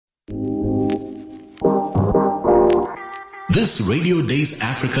This Radio Days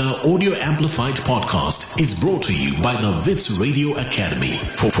Africa audio amplified podcast is brought to you by the Wits Radio Academy.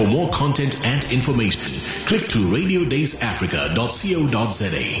 For more content and information, click to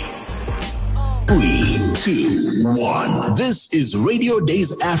radiodayzafrica.co.za. 3, 2, 1. This is Radio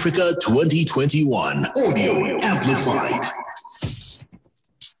Days Africa 2021 audio amplified.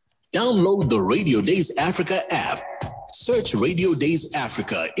 Download the Radio Days Africa app. Search Radio Days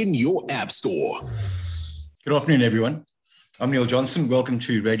Africa in your app store. Good afternoon, everyone. I'm Neil Johnson. Welcome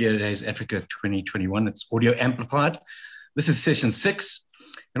to Radio Days Africa 2021. It's audio amplified. This is session 6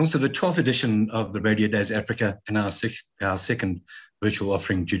 and also the 12th edition of the Radio Days Africa and our second virtual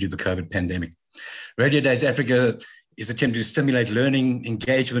offering due to the COVID pandemic. Radio Days Africa is attempting to stimulate learning,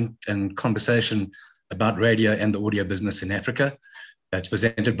 engagement and conversation about radio and the audio business in Africa. That's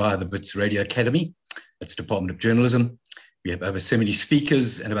presented by the Wits Radio Academy. That's Department of Journalism. We have over 70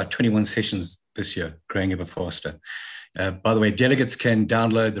 speakers and about 21 sessions this year, growing ever faster. By the way, delegates can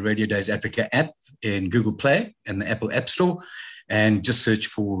download the Radio Days Africa app in Google Play and the Apple App Store and just search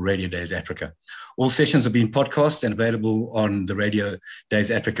for Radio Days Africa. All sessions are being podcast and available on the Radio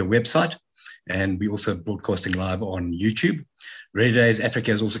Days Africa website, and we also broadcasting live on YouTube. Radio Days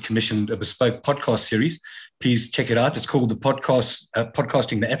Africa has also commissioned a bespoke podcast series. Please check it out. It's called the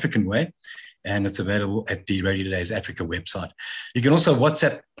Podcasting the African Way, and it's available at the Radio Days Africa website. You can also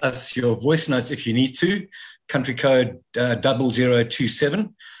WhatsApp us your voice notes if you need to. Country code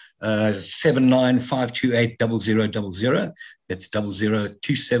 0027 79528 0000. That's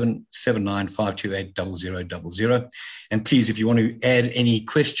 0027 79528 0000. And please, if you want to add any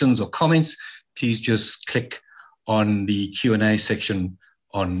questions or comments, please just click on the Q&A section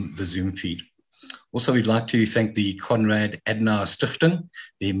on the Zoom feed. Also, we'd like to thank the Konrad Adenauer Stichting,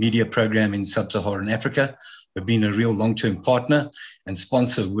 the media program in sub-Saharan Africa. They've been a real long-term partner and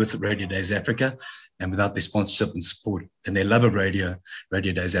sponsor with Radio Days Africa. And without their sponsorship and support and their love of radio,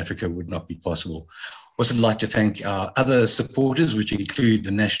 Radio Days Africa would not be possible. Also, I'd like to thank our other supporters, which include the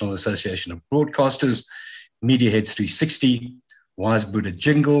National Association of Broadcasters, Mediaheads 360, Wise Buddha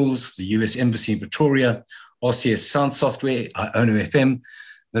Jingles, the US Embassy in Pretoria, RCS Sound Software, Iono FM,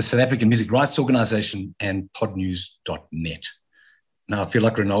 the South African Music Rights Organization, and podnews.net. Now, I feel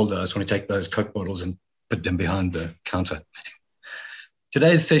like Ronaldo. I just want to take those Coke bottles and put them behind the counter.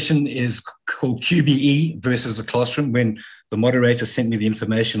 Today's session is called QBE versus the classroom. When the moderator sent me the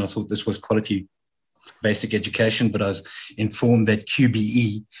information, I thought this was quality basic education, but I was informed that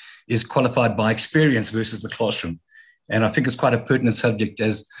QBE is qualified by experience versus the classroom. And I think it's quite a pertinent subject,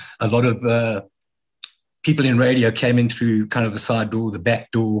 as a lot of people in radio came in through kind of the side door, the back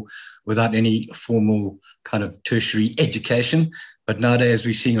door, without any formal kind of tertiary education. But nowadays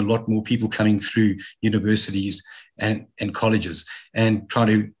we're seeing a lot more people coming through universities and colleges and trying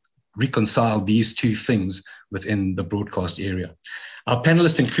to reconcile these two things within the broadcast area. Our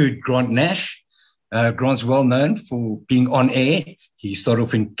panelists include Grant Nash. Grant's well known for being on air. He started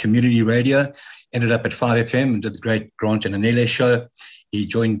off in community radio, ended up at 5FM and did the great Grant and Anele show. He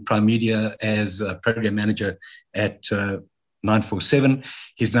joined Primedia as a program manager at 947.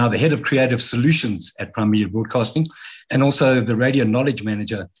 He's now the head of creative solutions at Primedia Broadcasting and also the radio knowledge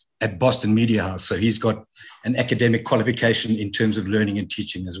manager at Boston Media House. So he's got an academic qualification in terms of learning and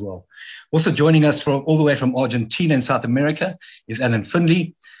teaching as well. Also joining us all the way from Argentina and South America is Alan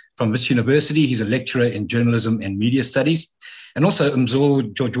Finlay from Wits University. He's a lecturer in journalism and media studies. And also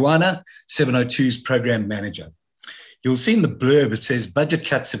Mzoxolo Jojwana, 702's program manager. You'll see in the blurb, it says budget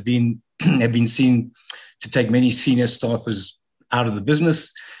cuts have been seen to take many senior staffers out of the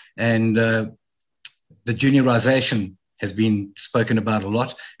business, and the juniorisation has been spoken about a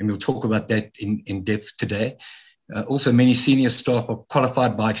lot, and we'll talk about that in depth today. Also, many senior staff are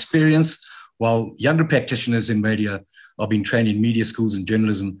qualified by experience, while younger practitioners in radio are being trained in media schools and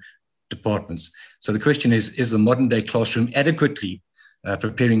journalism departments. So the question is the modern day classroom adequately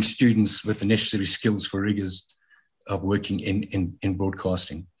preparing students with the necessary skills for rigours of working in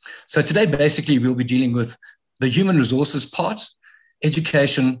broadcasting? So today, basically, we'll be dealing with the human resources part,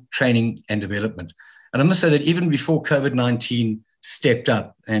 education, training, and development. And I must say that even before COVID-19 stepped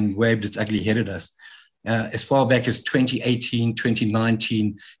up and waved its ugly head at us, as far back as 2018,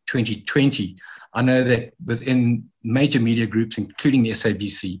 2019, 2020, I know that within major media groups, including the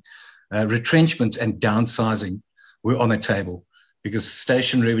SABC, retrenchments and downsizing were on the table, because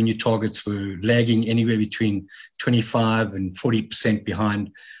station revenue targets were lagging anywhere between 25 and 40%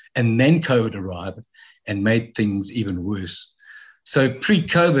 behind. And then COVID arrived and made things even worse. So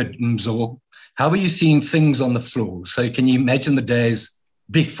pre-COVID, Mzo, how were you seeing things on the floor? So can you imagine the days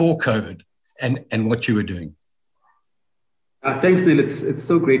before COVID and what you were doing? Thanks, Neil. It's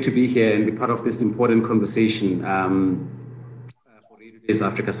so great to be here and be part of this important conversation. Today's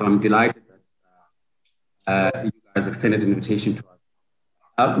Africa. So I'm delighted that you guys extended an invitation to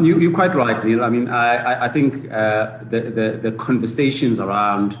us. You're quite right, Neil. I mean, I think the conversations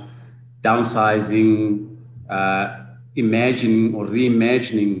around downsizing, imagining or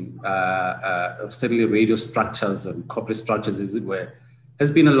reimagining certainly radio structures and corporate structures, as it were,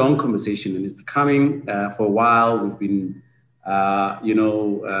 has been a long conversation, and it's becoming for a while. We've been,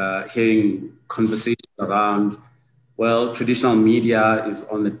 hearing conversations around, well, traditional media is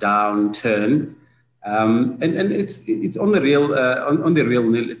on the downturn, and it's on the real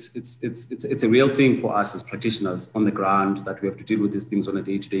Neil. It's a real thing for us as practitioners on the ground that we have to deal with these things on a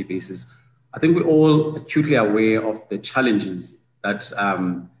day-to-day basis. I think we're all acutely aware of the challenges that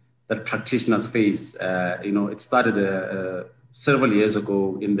that practitioners face. It started several years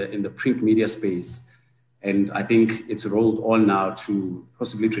ago in the print media space, and I think it's rolled on now to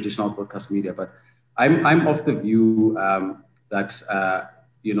possibly traditional broadcast media. But I'm of the view that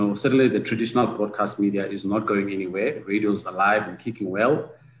certainly the traditional broadcast media is not going anywhere. Radio's alive and kicking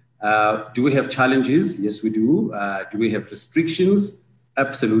well. Do we have challenges? Yes, we do. Do we have restrictions?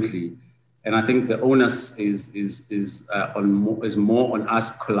 Absolutely. And I think the onus is more on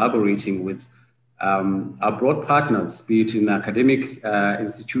us collaborating with our broad partners, be it in academic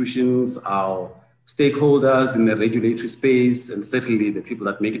institutions, our stakeholders in the regulatory space, and certainly the people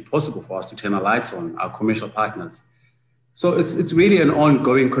that make it possible for us to turn our lights on, our commercial partners. So it's really an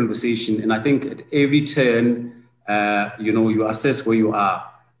ongoing conversation. And I think at every turn, you assess where you are.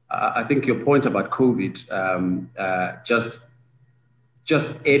 I think your point about COVID,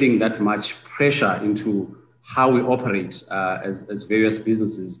 just adding that much pressure into how we operate as various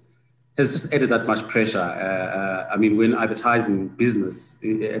businesses has just added that much pressure. When advertising business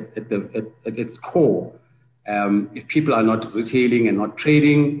at its core, if people are not retailing and not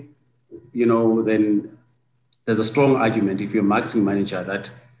trading, then there's a strong argument, if you're a marketing manager, that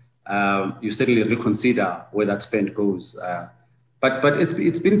you certainly reconsider where that spend goes. But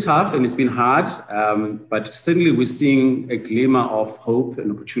it's been tough and it's been hard, but certainly we're seeing a glimmer of hope and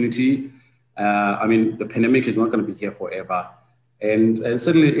opportunity. The pandemic is not going to be here forever. And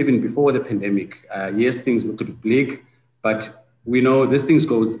certainly even before the pandemic, yes, things looked bleak, but we know these things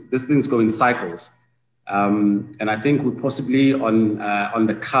go in cycles. And I think we're possibly on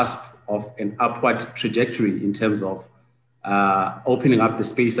the cusp of an upward trajectory in terms of opening up the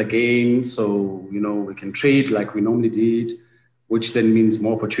space again. So, we can trade like we normally did, which then means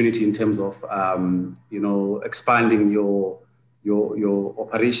more opportunity in terms of, expanding your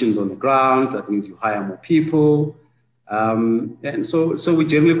operations on the ground. That means you hire more people. And so we're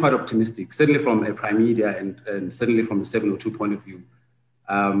generally quite optimistic, certainly from a Primedia and certainly from a 702 point of view.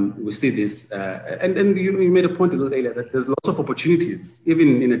 We see this, and you made a point a little earlier that there's lots of opportunities,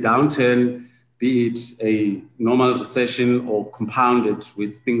 even in a downturn, be it a normal recession or compounded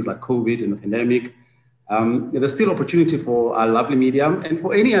with things like COVID and the pandemic. There's still opportunity for our lovely medium and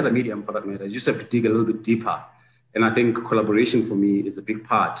for any other medium for that matter. You just have to dig a little bit deeper. And I think collaboration for me is a big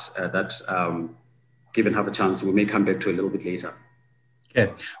part that, given have a chance, we may come back to a little bit later.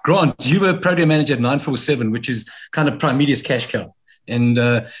 Okay. Grant, you were program manager at 947, which is kind of Primedia's cash cow. And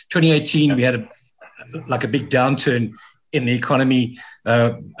 2018, we had a big downturn in the economy.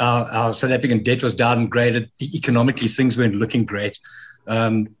 Our South African debt was downgraded. Economically, things weren't looking great.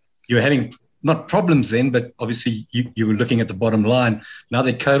 You were having not problems then, but obviously you were looking at the bottom line. Now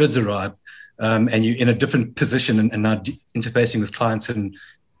that COVID's arrived, and you're in a different position and now interfacing with clients and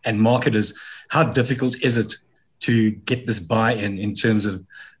marketers, how difficult is it to get this buy-in in terms of,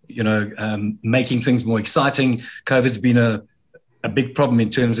 making things more exciting? COVID's been a big problem in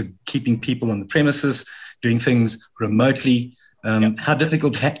terms of keeping people on the premises, doing things remotely. How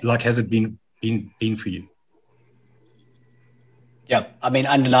difficult has it been for you? Yeah,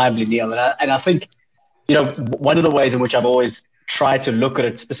 undeniably, Neil. And I think, one of the ways in which I've always tried to look at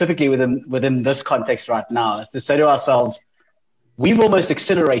it, specifically within this context right now, is to say to ourselves, we've almost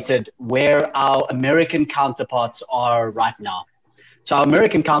accelerated where our American counterparts are right now. So our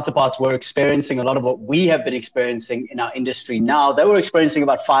American counterparts were experiencing a lot of what we have been experiencing in our industry now. They were experiencing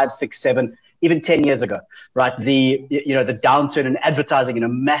about 5, 6, 7, even 10 years ago, right? The downturn in advertising in a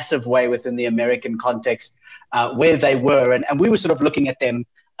massive way within the American context, where they were. And we were sort of looking at them,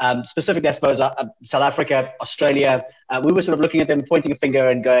 specifically, I suppose, South Africa, Australia. We were sort of looking at them, pointing a finger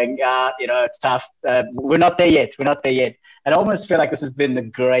and going, it's tough. We're not there yet. We're not there yet. And I almost feel like this has been the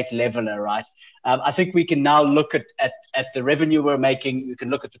great leveler, right? I think we can now look at the revenue we're making. You can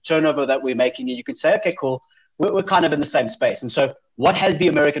look at the turnover that we're making, and you can say, okay, cool. We're kind of in the same space. And so what has the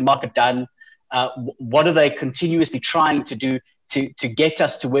American market done? What are they continuously trying to do to get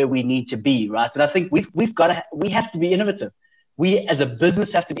us to where we need to be, right? And I think we have to be innovative. we as a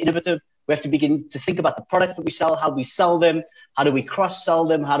business have to be innovative. We have to begin to think about the products that we sell, how we sell them, how do we cross-sell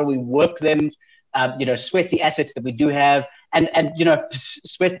them, how do we work them, sweat the assets that we do have, and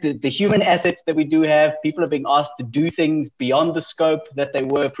sweat the human assets that we do have. People are being asked to do things beyond the scope that they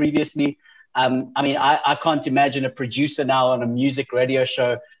were previously. I can't imagine a producer now on a music radio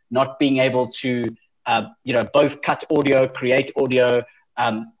show not being able to, both cut audio, create audio,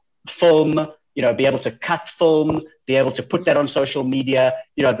 film, be able to cut film, be able to put that on social media.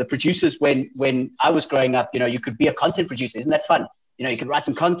 The producers, when I was growing up, you could be a content producer. Isn't that fun? You could write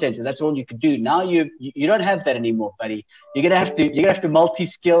some content and that's all you could do. Now you don't have that anymore, buddy. You're gonna have to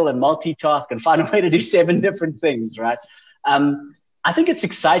multi-skill and multitask and find a way to do 7 different things, right? I think it's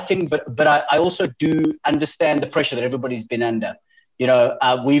exciting, but I also do understand the pressure that everybody's been under.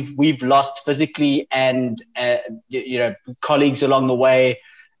 We've lost physically and colleagues along the way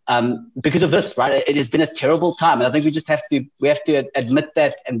because of this, right? It has been a terrible time, and I think we have to admit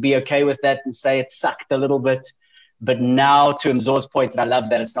that and be okay with that and say it sucked a little bit. But now, to Mzo's point, and I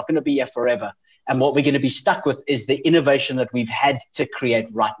love that, it's not going to be here forever. And what we're going to be stuck with is the innovation that we've had to create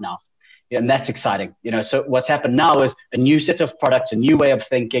right now. And that's exciting. So what's happened now is a new set of products, a new way of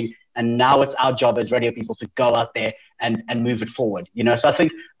thinking. And now it's our job as radio people to go out there and move it forward. So I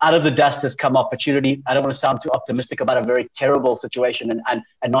think out of the dust has come opportunity. I don't want to sound too optimistic about a very terrible situation and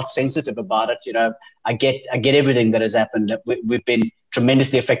not sensitive about it. I get everything that has happened. We've been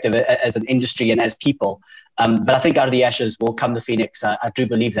tremendously effective as an industry and as people. But I think out of the ashes will come the phoenix. I do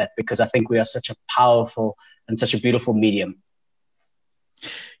believe that, because I think we are such a powerful and such a beautiful medium.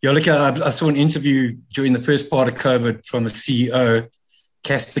 Yeah, look, I saw an interview during the first part of COVID from a CEO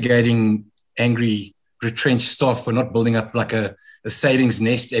castigating angry, retrenched staff for not building up like a savings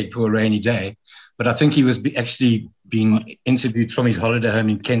nest egg for a rainy day. But I think he was actually being interviewed from his holiday home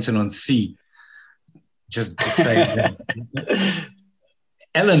in Kenton-on-Sea. Just to say that.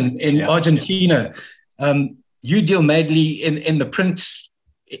 Alan, in Argentina, you deal mainly in the print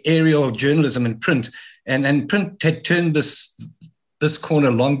area of journalism and print, and print had turned this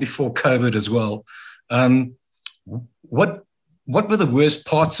corner long before COVID as well. What were the worst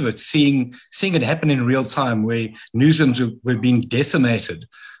parts of it, seeing it happen in real time, where newsrooms were being decimated,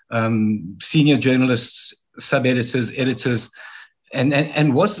 senior journalists, sub-editors, editors,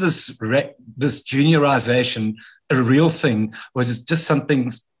 and was this juniorisation a real thing, or was it just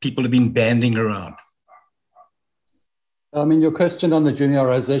something people have been banding around? Your question on the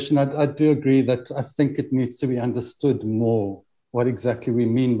juniorisation, I do agree that I think it needs to be understood more what exactly we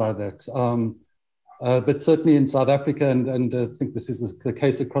mean by that. But certainly in South Africa, and I think this is the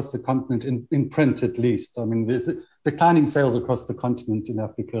case across the continent, in print at least. There's declining sales across the continent in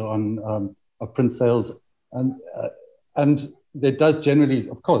Africa on print sales. And there does generally,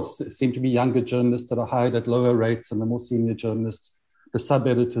 of course, seem to be younger journalists that are hired at lower rates, and the more senior journalists, the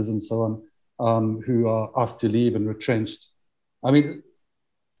sub-editors and so on, who are asked to leave and retrenched.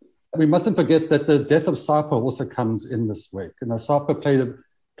 We mustn't forget that the death of SAPA also comes in this wake. SAPA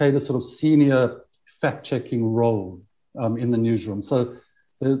played a sort of senior fact-checking role in the newsroom. So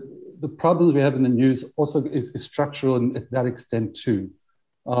the problems we have in the news also is structural at that extent too.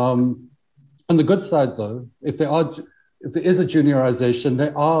 On the good side, though, if there is a juniorisation,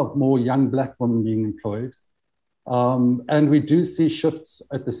 there are more young black women being employed. And we do see shifts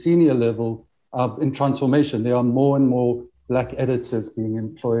at the senior level in transformation. There are more and more black editors being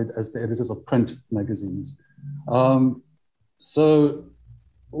employed as the editors of print magazines. So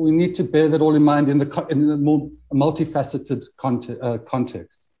we need to bear that all in mind in the more multifaceted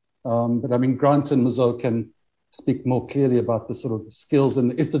context. But Grant and Mzo can speak more clearly about the sort of skills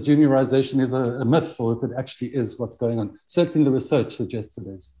and if the juniorisation is a myth or if it actually is what's going on. Certainly the research suggests it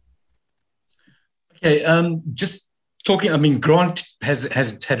is. Okay, just talking, Grant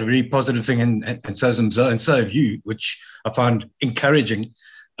has had a really positive thing, and so has Mzo, and so have you, which I find encouraging,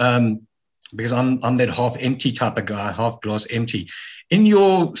 because I'm that half-empty type of guy, half glass empty. In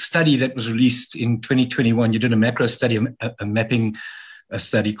your study that was released in 2021, you did a macro study, a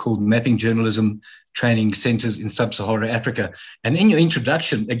study called Mapping Journalism Training Centres in Sub-Saharan Africa. And in your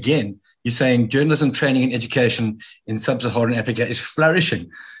introduction, again, you're saying journalism training and education in Sub-Saharan Africa is flourishing.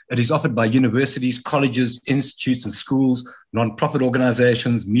 It is offered by universities, colleges, institutes and schools, non-profit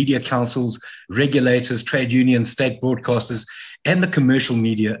organizations, media councils, regulators, trade unions, state broadcasters, and the commercial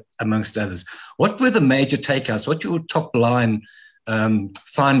media, amongst others. What were the major takeouts? What were your top line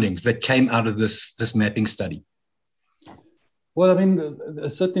findings that came out of this mapping study? Well,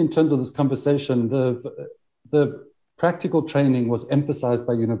 certainly in terms of this conversation, the practical training was emphasized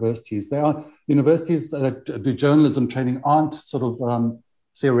by universities. There are universities that do journalism training aren't sort of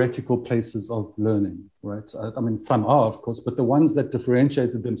theoretical places of learning, right? I mean, some are, of course, but the ones that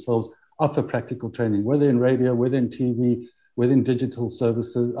differentiated themselves offer practical training, whether in radio, whether in TV, whether in digital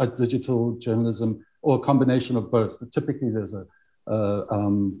services, digital journalism, or a combination of both. But typically, there's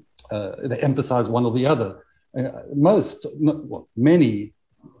they emphasize one or the other. Most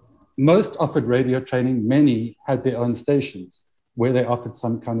offered radio training. Many had their own stations where they offered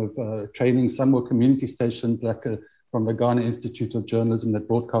some kind of training. Some were community stations, like from the Ghana Institute of Journalism, that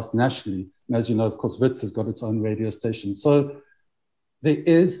broadcast nationally. And as you know, of course, Wits has got its own radio station. So there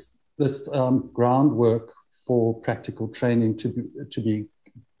is this groundwork for practical training to be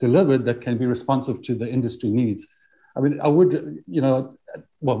delivered that can be responsive to the industry needs. I mean, I would,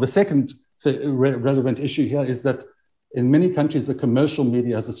 the second relevant issue here is that in many countries, the commercial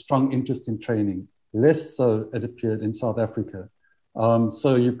media has a strong interest in training. Less so, it appeared, in South Africa.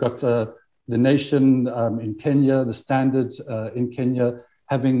 So you've got the Nation in Kenya, the Standard in Kenya,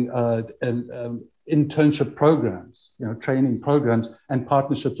 having internship programs, training programs, and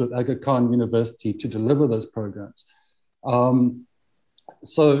partnerships with Aga Khan University to deliver those programs.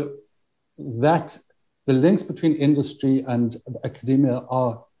 So that the links between industry and academia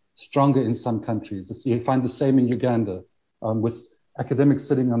are stronger in some countries. You find the same in Uganda, with academics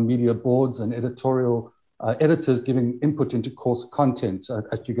sitting on media boards and editorial editors giving input into course content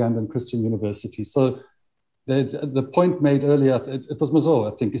at Ugandan Christian University. So the point made earlier, it was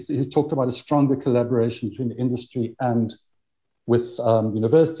Mzoxolo, I think, he talked about a stronger collaboration between the industry and with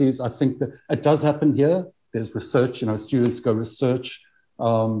universities. I think that it does happen here. There's research, students go research,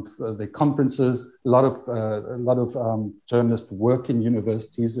 the conferences, a lot of journalists work in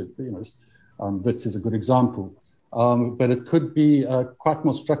universities. Wits is a good example. But it could be quite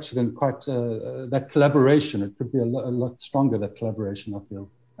more structured and quite that collaboration. It could be a lot stronger, that collaboration, I feel.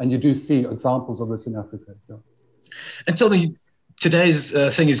 And you do see examples of this in Africa. Yeah. And tell me, today's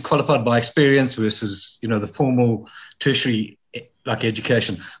thing is qualified by experience versus, the formal tertiary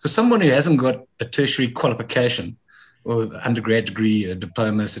education. For someone who hasn't got a tertiary qualification or undergrad degree, a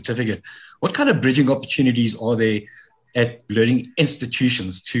diploma, certificate, what kind of bridging opportunities are there at learning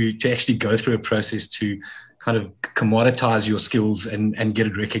institutions to actually go through a process to kind of commoditize your skills and get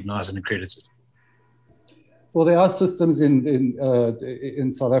it recognized and accredited? Well, there are systems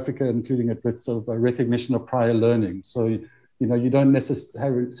in South Africa, including at Wits, of recognition of prior learning. So, you don't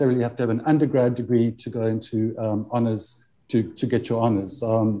necessarily have to have an undergrad degree to go into honors to get your honors,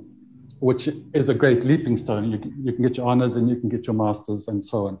 which is a great leaping stone. You can get your honors and you can get your masters and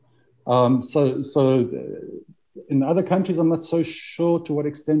so on. So in other countries, I'm not so sure to what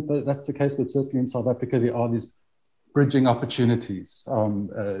extent that's the case, but certainly in South Africa, there are these bridging opportunities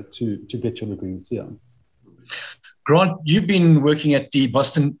to get your degrees. Yeah. Grant, you've been working at the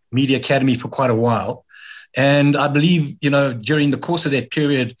Boston Media Academy for quite a while. And I believe, during the course of that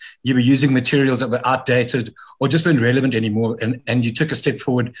period, you were using materials that were outdated or just weren't relevant anymore. And you took a step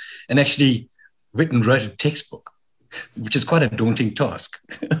forward and actually wrote a textbook, which is quite a daunting task.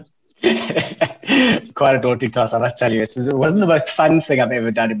 Quite a daunting task, I must tell you. It wasn't the most fun thing I've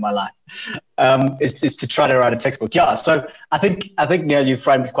ever done in my life. Is to try to write a textbook. Yeah, so I think Neil, you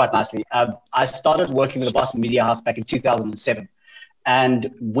framed it quite nicely. I started working with the Boston Media House back in 2007,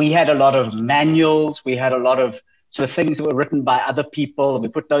 and we had a lot of manuals. We had a lot of sort of things that were written by other people, and we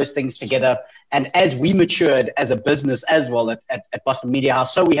put those things together. And as we matured as a business as well at Boston Media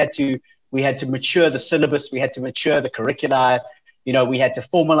House, so we had to mature the syllabus, we had to mature the curricula. We had to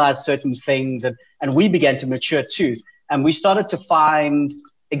formalize certain things, and we began to mature too. And we started to find,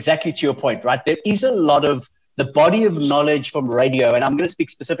 exactly to your point, right? There is a lot of the body of knowledge from radio, and I'm going to speak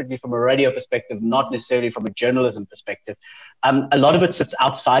specifically from a radio perspective, not necessarily from a journalism perspective. A lot of it sits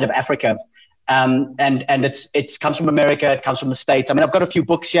outside of Africa, and it comes from America, it comes from the States. I mean, I've got a few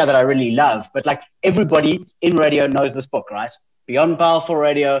books here that I really love, but like everybody in radio knows this book, right? Beyond Powerful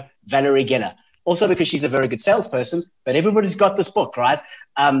Radio, Valerie Geller. Also because she's a very good salesperson, but everybody's got this book, right?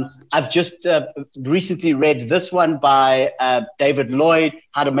 I've just recently read this one by David Lloyd,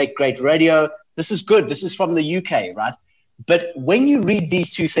 How to Make Great Radio. This is good. This is from the UK, right? But when you read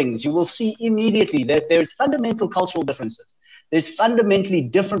these two things, you will see immediately that there's fundamental cultural differences. There's fundamentally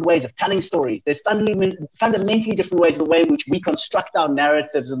different ways of telling stories. There's fundamentally different ways, the way in which we construct our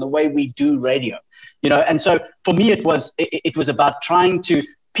narratives and the way we do radio. And so for me, it was about trying to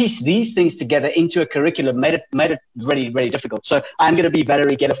piece these things together into a curriculum, made it really, really difficult. So I'm going to be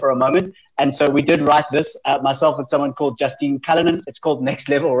Valerie Geller for a moment. And so we did write this, myself and someone called Justine Cullinan. It's called Next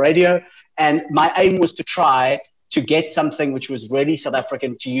Level Radio. And my aim was to try to get something which was really South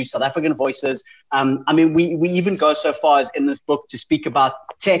African, to use South African voices. We even go so far as in this book to speak about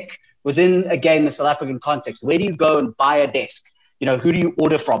tech within, again, the South African context. Where do you go and buy a desk? who do you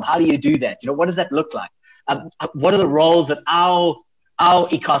order from? How do you do that? What does that look like? What are the roles that our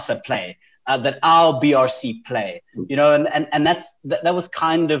ICASA play, that our BRC play? And that was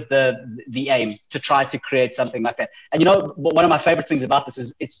kind of the aim, to try to create something like that. And one of my favorite things about this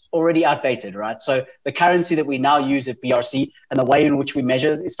is it's already outdated, right? So the currency that we now use at BRC and the way in which we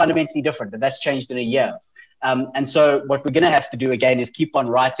measure is fundamentally different, and that's changed in a year. And so what we're going to have to do again is keep on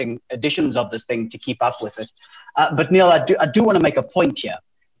writing editions of this thing to keep up with it. But Neil, I do want to make a point here.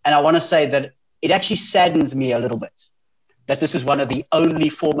 And I want to say that it actually saddens me a little bit that this is one of the only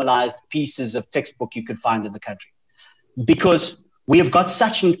formalized pieces of textbook you could find in the country. Because we have got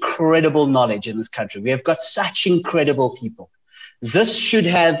such incredible knowledge in this country. We have got such incredible people. This should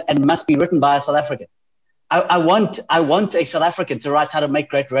have and must be written by a South African. I want a South African to write how to make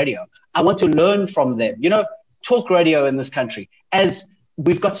great radio. I want to learn from them. Talk radio in this country, as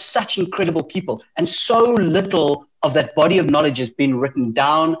we've got such incredible people, and so little of that body of knowledge has been written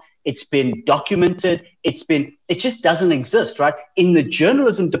down. It's been documented. It just doesn't exist, right? In the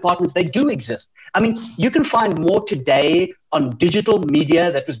journalism departments, they do exist. I mean, you can find more today on digital media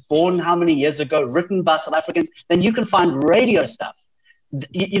that was born how many years ago, written by South Africans, than you can find radio stuff.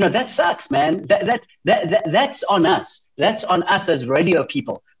 That sucks, man. That's on us. That's on us as radio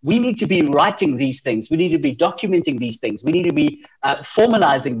people. We need to be writing these things. We need to be documenting these things. We need to be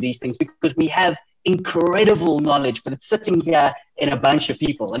formalizing these things, because we have incredible knowledge, but it's sitting here in a bunch of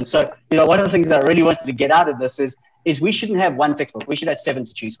people. And so, one of the things that I really wanted to get out of this is we shouldn't have one textbook. We should have 7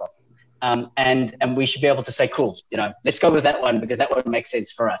 to choose from. And we should be able to say, cool, let's go with that one, because that one makes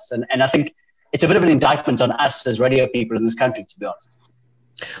sense for us. And I think it's a bit of an indictment on us as radio people in this country, to be honest.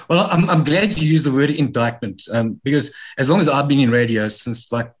 Well, I'm glad you used the word indictment, because as long as I've been in radio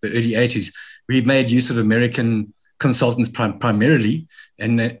since like the early 80s, we've made use of American consultants primarily,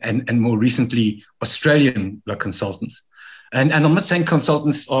 and more recently Australian consultants. And I'm not saying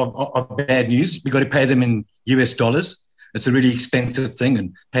consultants are bad news. We've got to pay them in US dollars. It's a really expensive thing,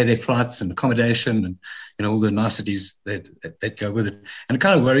 and pay their flights and accommodation and all the niceties that go with it. And it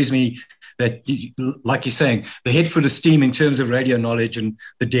kind of worries me that, like you're saying, the head full of steam in terms of radio knowledge and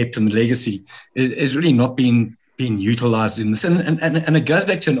the depth and the legacy is really not being utilized in this. And it goes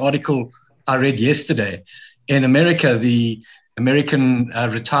back to an article I read yesterday. In America, the American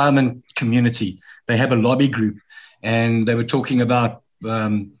retirement community, they have a lobby group, and they were talking about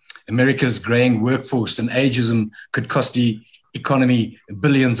America's graying workforce, and ageism could cost the economy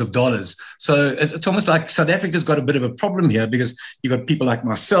billions of dollars. So it's almost like South Africa's got a bit of a problem here, because you've got people like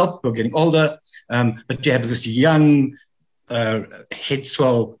myself who are getting older, but you have this young head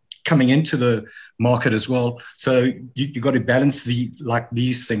swell coming into the market as well. So you've got to balance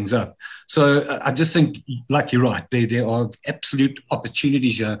these things up. So I just think, like you're right, there are absolute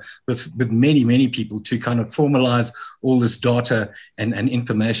opportunities here with many, many people to kind of formalize all this data and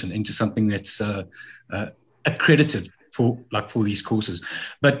information into something that's accredited for these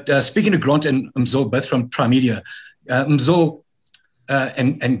courses. But speaking of Grant and Mzo, both from Primedia, Mzo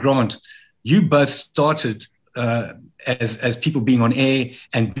and Grant, you both started as people being on air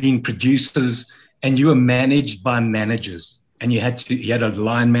and being producers, and you were managed by managers, and you had a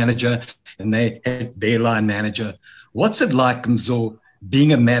line manager, and they had their line manager. What's it like, Mzo,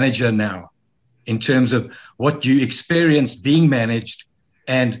 being a manager now, in terms of what you experienced being managed,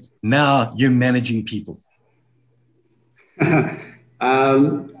 and now you're managing people?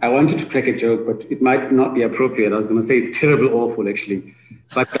 I wanted to crack a joke, but it might not be appropriate. I was going to say it's terribly awful, actually.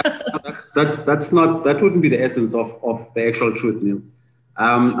 But that wouldn't be the essence of the actual truth, Neil.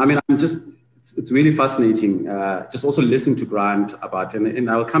 It's really fascinating. Just also listening to Grant about, and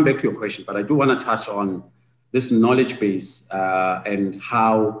I'll come back to your question, but I do want to touch on this knowledge base and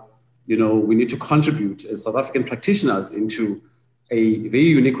how, we need to contribute as South African practitioners into a very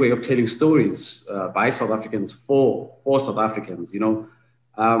unique way of telling stories by South Africans for South Africans,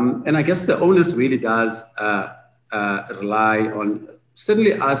 And I guess the onus really does rely on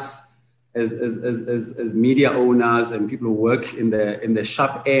certainly us as media owners and people who work in the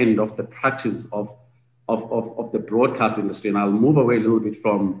sharp end of the practice of the broadcast industry. And I'll move away a little bit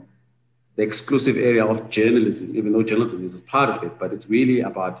from the exclusive area of journalism, even though journalism is part of it, but it's really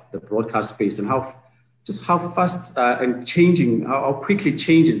about the broadcast space and how fast and changing, how quickly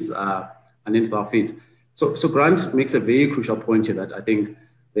changes underneath our feet. So Grant makes a very crucial point here that I think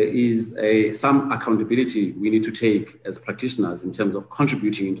there is some accountability we need to take as practitioners in terms of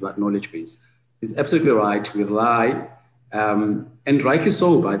contributing into that knowledge base. He's absolutely right. We rely, and rightly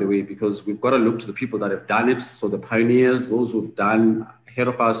so, by the way, because we've got to look to the people that have done it. So the pioneers, those who've done ahead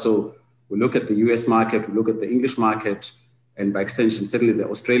of us. So we look at the US market, we look at the English market, and by extension, certainly the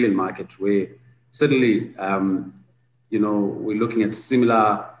Australian market, where certainly we're looking at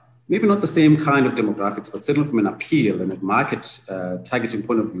similar, maybe not the same kind of demographics, but certainly from an appeal and a market targeting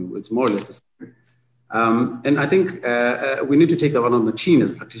point of view, it's more or less the same. And I think we need to take that one on the chin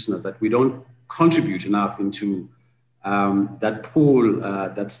as practitioners, that we don't contribute enough into that pool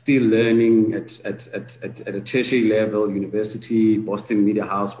that's still learning at a tertiary level, university, Boston Media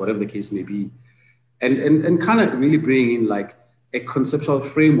House, whatever the case may be, and kind of really bring in like a conceptual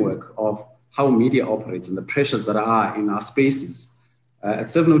framework of how media operates and the pressures that are in our spaces. At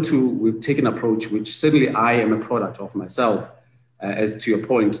 702, we've taken an approach which certainly I am a product of myself, as to your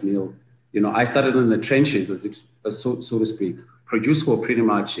point, Neil. I started in the trenches, so to speak, produced for pretty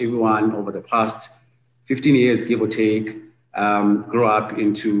much everyone over the past 15 years, give or take, grow up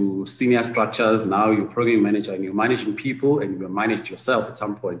into senior structures. Now you're program manager and you're managing people and you're managed yourself at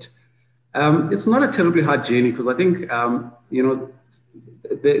some point. It's not a terribly hard journey, because I think,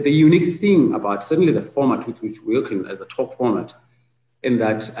 the unique thing about certainly the format with which we're working as a talk format, in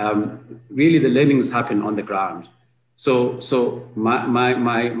that really the learnings happen on the ground. So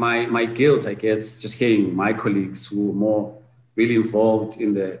my guilt, I guess, just hearing my colleagues who are more really involved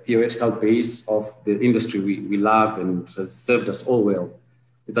in the theoretical base of the industry we love and has served us all well,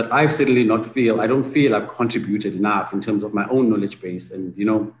 is that I don't feel I've contributed enough in terms of my own knowledge base, and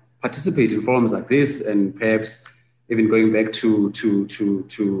participate in forums like this, and perhaps even going back to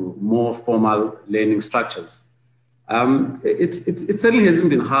more formal learning structures. It certainly hasn't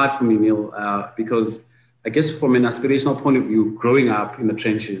been hard for me, Neil, because I guess from an aspirational point of view, growing up in the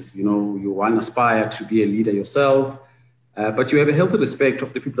trenches, you want to aspire to be a leader yourself, but you have a healthy respect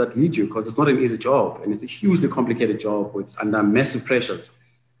of the people that lead you, because it's not an easy job, and it's a hugely complicated job with under massive pressures.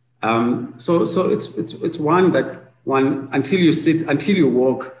 So it's one that until you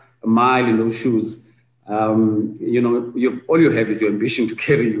walk a mile in those shoes, all you have is your ambition to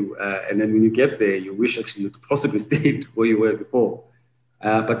carry you, and then when you get there, you wish actually you'd possibly stayed where you were before.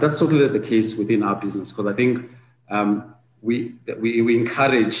 But that's totally the case within our business, because I think we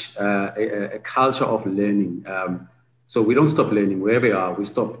encourage a culture of learning. So we don't stop learning wherever we are. We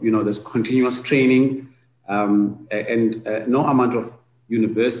stop. There's continuous training, and no amount of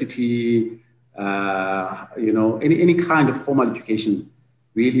university, any kind of formal education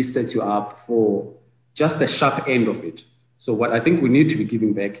really sets you up for just the sharp end of it. So what I think we need to be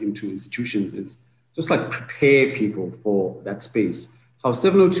giving back into institutions is just like prepare people for that space. How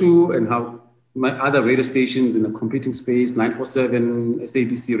 702 and how my other radio stations in the competing space, 947,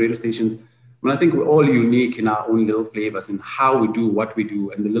 SABC radio stations, I think we're all unique in our own little flavors in how we do what we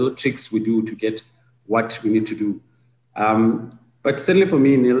do and the little tricks we do to get what we need to do. But certainly for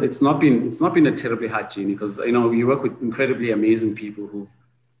me, Neil, it's not been a terribly hard journey, because we work with incredibly amazing people who've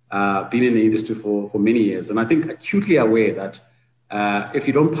been in the industry for many years, and I think acutely aware that if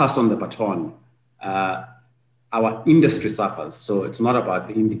you don't pass on the baton, our industry suffers. So it's not about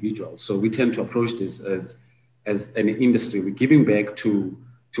the individual. So we tend to approach this as an industry. We're giving back to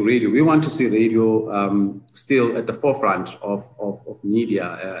radio. We want to see radio still at the forefront of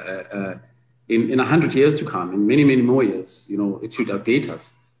media in 100 years to come, in many, many more years. It should update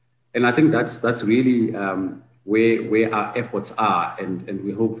us. And I think that's really where our efforts are. And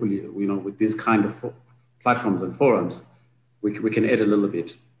we hopefully, with these kind of platforms and forums, we can add a little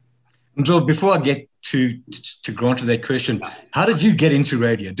bit. Joe, before I get to grant to that question, how did you get into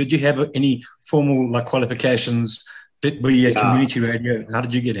radio? Did you have any formal qualifications? Were you a community radio? How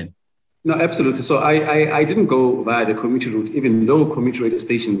did you get in? No, absolutely. So I didn't go via the community route, even though community radio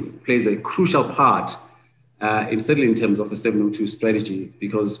station plays a crucial part, certainly in terms of a 702 strategy,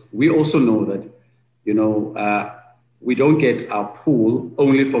 because we also know that, we don't get our pool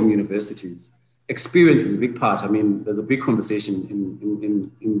only from universities. Experience is a big part. I mean, there's a big conversation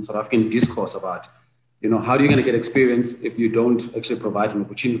in South African discourse about, how are you going to get experience if you don't actually provide an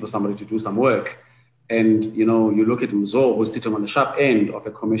opportunity for somebody to do some work? And, you look at Mzo, who's sitting on the sharp end of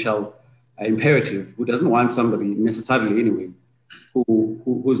a commercial imperative, who doesn't want somebody necessarily anyway,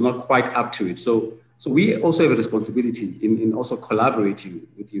 who's not quite up to it. So we also have a responsibility in also collaborating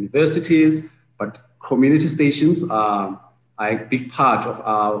with universities, but community stations are a big part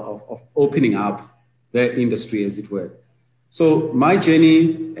of opening up the industry, as it were. So my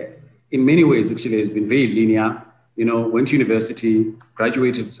journey, in many ways, actually has been very linear. Went to university,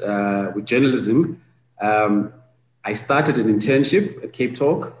 graduated with journalism. I started an internship at Cape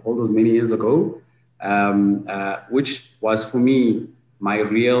Talk all those many years ago, which was for me my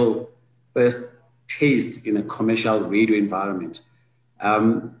real first taste in a commercial radio environment.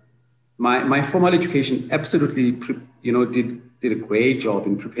 My formal education absolutely, did a great job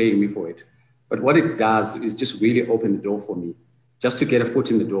in preparing me for it. But what it does is just really open the door for me, just to get a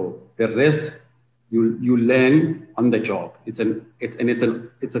foot in the door. The rest you learn on the job. It's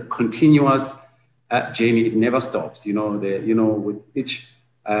a continuous journey. It never stops. With each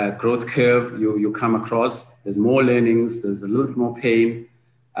growth curve you come across, there's more learnings, there's a little bit more pain.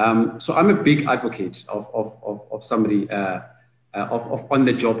 So I'm a big advocate of somebody of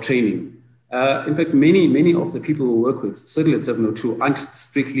on-the-job training. In fact, many of the people we work with, certainly at 702, aren't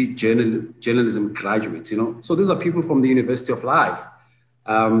strictly journalism graduates. So these are people from the University of Life,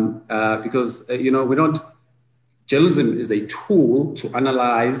 because we don't. Journalism is a tool to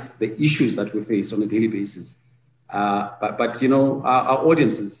analyze the issues that we face on a daily basis. But our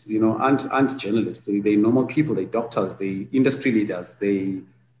audiences, aren't journalists. They're normal people. They're doctors. They're industry leaders. They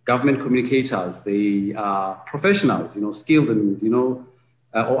government communicators. They are professionals. Skilled and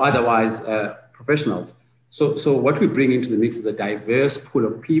or otherwise professionals. So what we bring into the mix is a diverse pool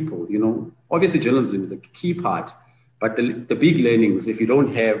of people. Obviously journalism is a key part, but the big learnings, if you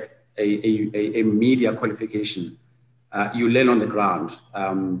don't have a media qualification, you learn on the ground.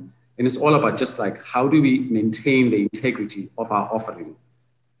 And it's all about just like, how do we maintain the integrity of our offering?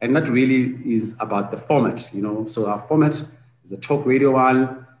 And that really is about the format, So our format is a talk radio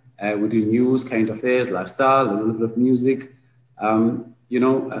one. We do news, current affairs, lifestyle, a little bit of music. Only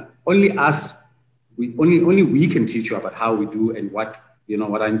we can teach you about how we do and what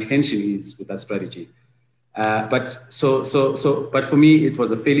our intention is with that strategy. But for me, it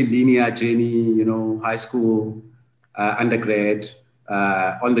was a fairly linear journey, high school, undergrad,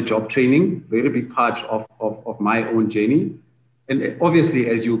 on-the-job training, very big part of my own journey. And obviously,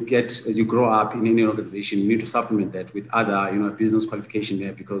 as you grow up in any organization, you need to supplement that with other, business qualification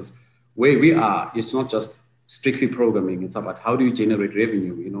there, because where we are, it's not just strictly programming. It's about how do you generate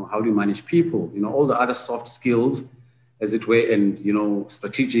revenue, how do you manage people, all the other soft skills, as it were, and,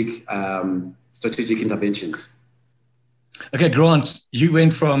 strategic interventions. Okay, Grant, you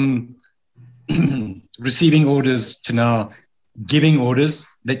went from receiving orders to now giving orders.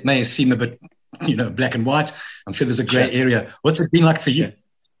 That may seem a bit, black and white. I'm sure there's a gray area. What's it been like for you?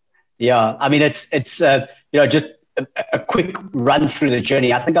 Yeah, I mean, it's just a quick run through the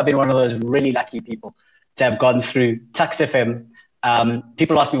journey. I think I've been one of those really lucky people to have gone through Tux FM.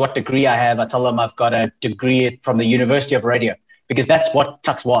 People ask me what degree I have. I tell them I've got a degree from the University of Radio, because that's what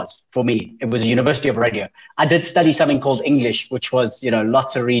Tux was for me. It was a University of Radio. I did study something called English, which was,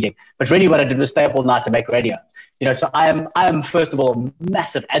 lots of reading. But really what I did was stay up all night to make radio. So I am first of all a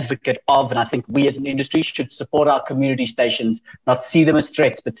massive advocate of, and I think we as an industry should support our community stations, not see them as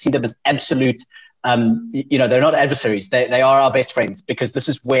threats, but see them as absolute, they're not adversaries. They are our best friends, because this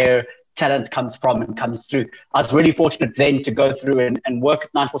is where talent comes from and comes through. I was really fortunate then to go through and work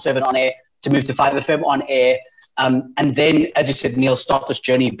at 947 on air, to move to 5FM on air. And then, as you said, Neil, start this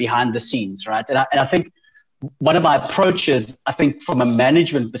journey behind the scenes, right? And I think one of my approaches, I think from a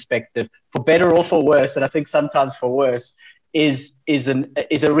management perspective, for better or for worse, and I think sometimes for worse, is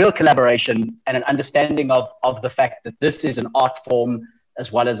a real collaboration and an understanding of the fact that this is an art form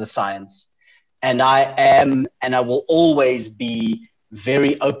as well as a science. And I am, and I will always be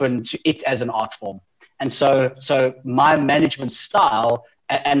very open to it as an art form. And so my management style,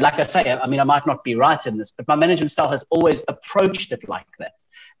 and like I say, I mean, I might not be right in this, but my management style has always approached it like that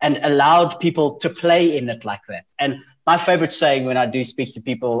and allowed people to play in it like that. And my favorite saying when I do speak to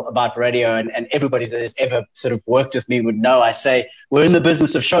people about radio, and everybody that has ever sort of worked with me would know, I say, we're in the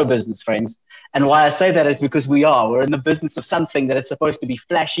business of show business, friends. And why I say that is because we're in the business of something that is supposed to be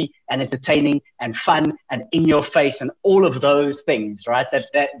flashy and entertaining and fun and in your face and all of those things, right?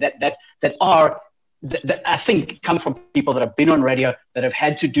 That I think come from people that have been on radio, that have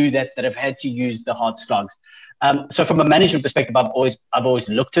had to do that have had to use the hard slugs. So from a management perspective, I've always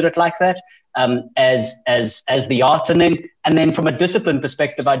looked at it like that, as the art. And then from a discipline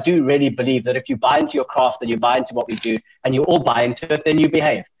perspective, I do really believe that if you buy into your craft and you buy into what we do and you all buy into it, then you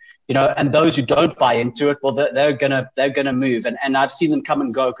behave. And those who don't buy into it, well, they're gonna move. And I've seen them come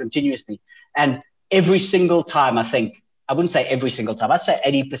and go continuously. And every single time, I wouldn't say every single time, I'd say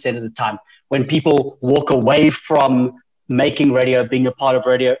 80% of the time, when people walk away from making radio, being a part of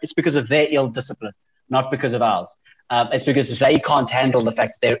radio, it's because of their ill discipline, not because of ours. It's because they can't handle the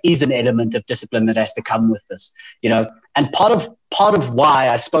fact that there is an element of discipline that has to come with this, And part of why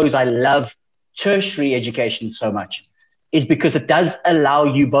I suppose I love tertiary education so much is because it does allow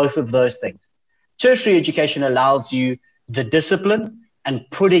you both of those things. Tertiary education allows you the discipline and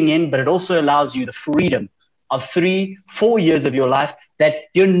putting in, but it also allows you the freedom of 3-4 years of your life that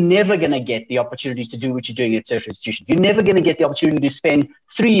you're never going to get the opportunity to do what you're doing at a tertiary institution. You're never going to get the opportunity to spend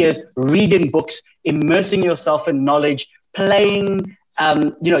 3 years reading books, immersing yourself in knowledge, playing.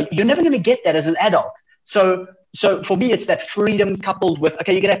 You're never going to get that as an adult. So So for me, it's that freedom coupled with,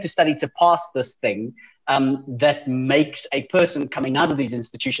 okay, you're going to have to study to pass this thing, that makes a person coming out of these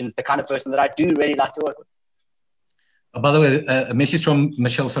institutions the kind of person that I do really like to work with. By the way, a message from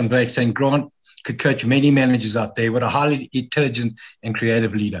Michelle van Wyk saying Grant could coach many managers out there. What a highly intelligent and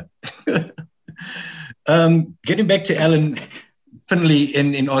creative leader. Getting back to Alan Finlay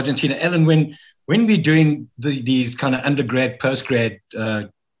in Argentina. Alan, when we're doing these kind of undergrad, postgrad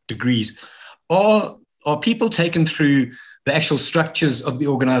degrees, are people taken through the actual structures of the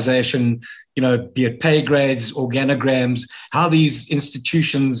organization, be it pay grades, organograms, how these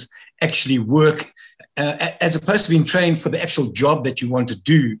institutions actually work, as opposed to being trained for the actual job that you want to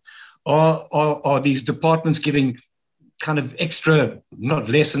do? Are these departments giving kind of extra, not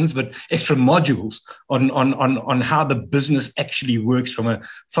lessons, but extra modules on how the business actually works from a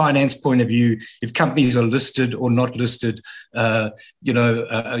finance point of view, if companies are listed or not listed,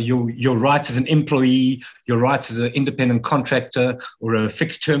 your rights as an employee, your rights as an independent contractor or a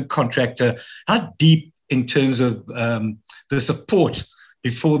fixed term contractor? How deep in terms of the support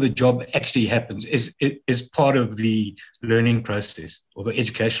before the job actually happens is part of the learning process or the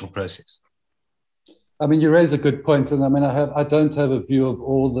educational process? I mean, you raise a good point, and I mean, I don't have a good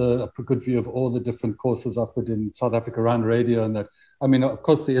view of all the different courses offered in South Africa around radio, and that. I mean, of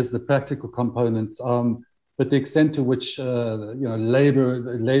course, there is the practical component, but the extent to which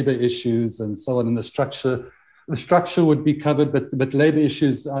labor issues and so on, and the structure would be covered, but labor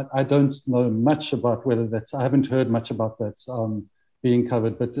issues, I don't know much about whether that's. I haven't heard much about that being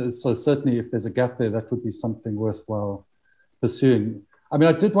covered, but so certainly, if there's a gap there, that would be something worthwhile pursuing. I mean,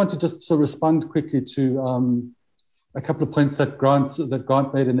 I did want to just to respond quickly to a couple of points that Grant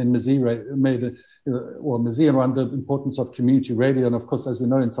made, and then Mzee made, Mzee around the importance of community radio. And of course, as we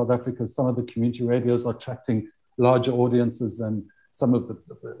know in South Africa, some of the community radios are attracting larger audiences than some of the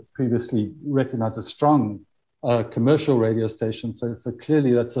previously recognized as strong commercial radio stations. So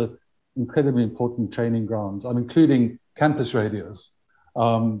clearly that's an incredibly important training ground, including campus radios,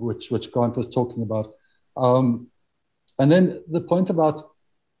 which Grant was talking about. And then the point about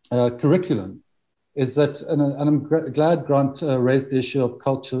curriculum is that, and I'm glad Grant raised the issue of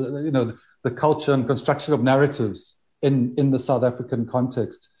culture, the culture and construction of narratives in the South African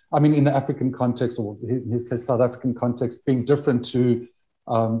context. I mean, in the African context, or in his case, South African context, being different to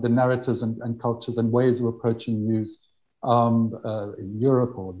the narratives and cultures and ways of approaching news in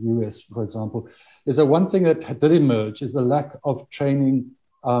Europe or US, for example. Is that one thing that did emerge is the lack of training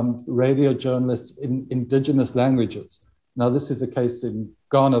radio journalists in indigenous languages. Now, this is the case in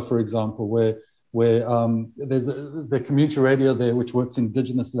Ghana, for example, where there's the community radio there, which works in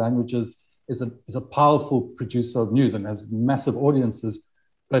indigenous languages, is a powerful producer of news and has massive audiences.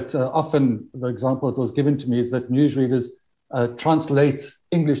 But often, the example that was given to me is that newsreaders translate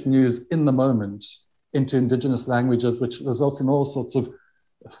English news in the moment into indigenous languages, which results in all sorts of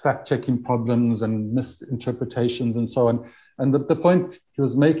fact-checking problems and misinterpretations and so on. And the point he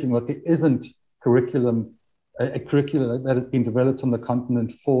was making was there isn't a curriculum that had been developed on the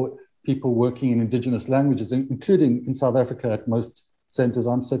continent for people working in indigenous languages, including in South Africa at most centers.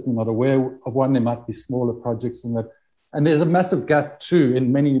 I'm certainly not aware of one. There might be smaller projects in that. And there's a massive gap too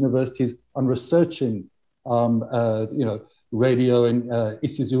in many universities on researching, radio in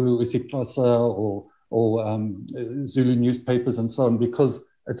isiZulu, isiXhosa, or Zulu newspapers and so on, because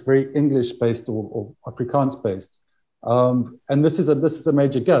it's very English-based or Afrikaans-based. And this is a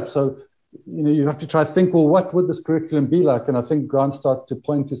major gap. So, you have to try to think, well, what would this curriculum be like? And I think Grant started to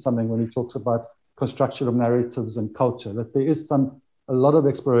point to something when he talks about construction of narratives and culture, that there is a lot of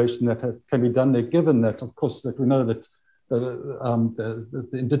exploration that can be done there, given that, of course, that we know that the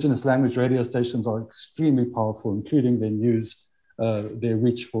indigenous language radio stations are extremely powerful, including their news, their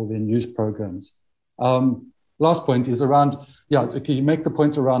reach for their news programs. Last point is around, you make the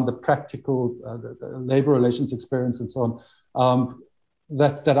point around the practical the labor relations experience and so on.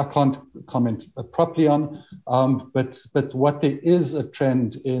 That I can't comment properly on, but what there is a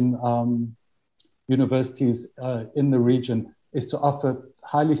trend in universities in the region is to offer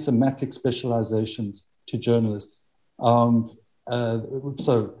highly thematic specializations to journalists. So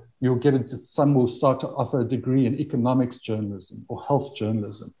you'll get into, some will start to offer a degree in economics journalism or health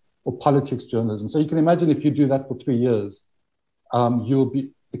journalism or politics journalism. So you can imagine if you do that for 3 years, you'll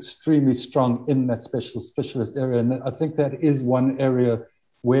be extremely strong in that specialist area. And I think that is one area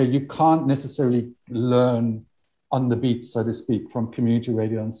where you can't necessarily learn on the beat, so to speak, from community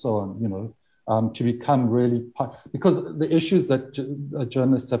radio and so on, to become really, because the issues that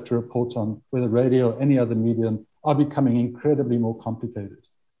journalists have to report on, whether radio or any other medium, are becoming incredibly more complicated.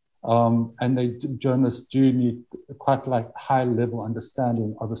 And journalists do need quite like high level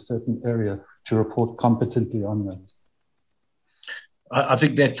understanding of a certain area report competently on that. I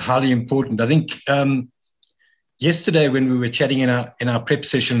think that's highly important. I think yesterday when we were chatting in our prep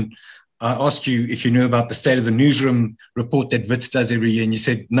session, I asked you if you knew about the State of the Newsroom report that Wits does every year, and you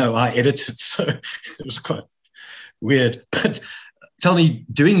said, no, I edit it. So it was quite weird. But tell me,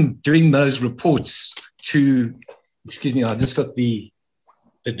 doing those reports to, excuse me, I just got the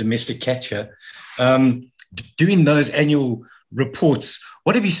domestic cat here, doing those annual reports,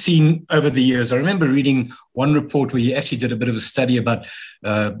 what have you seen over the years? I remember reading one report where you actually did a bit of a study about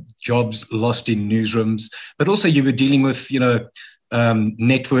jobs lost in newsrooms, but also you were dealing with,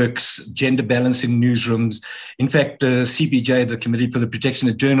 networks, gender balance in newsrooms. In fact, the CPJ, the Committee for the Protection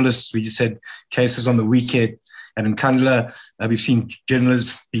of Journalists, we just had cases on the weekend, and in Kandla, we've seen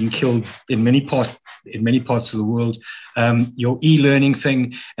journalists being killed in many parts of the world. Your e-learning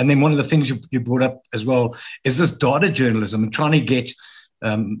thing, and then one of the things you brought up as well is this data journalism and trying to get.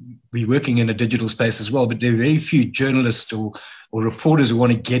 We're working in a digital space as well, but there are very few journalists or reporters who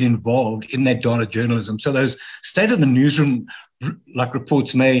want to get involved in that data journalism. So those State of the Newsroom like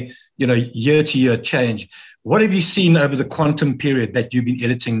reports may, year to year change. What have you seen over the quantum period that you've been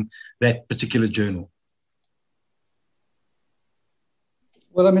editing that particular journal?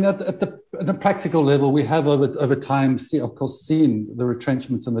 Well, I mean, at the practical level, we have over time, of course, seen the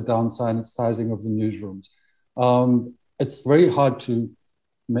retrenchments and the downsizing of the newsrooms. It's very hard to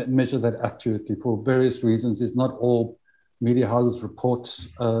measure that accurately for various reasons. It's not all media houses report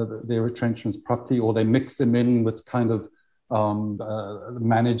their retrenchments properly, or they mix them in with kind of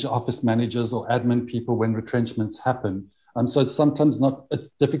office managers or admin people when retrenchments happen. So it's sometimes it's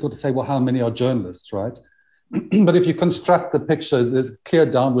difficult to say, well, how many are journalists, right? But if you construct the picture, there's a clear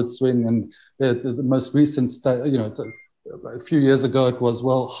downward swing, and the most recent, a few years ago, it was,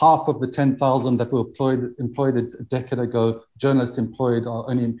 well, half of the 10,000 that were employed a decade ago, journalists employed are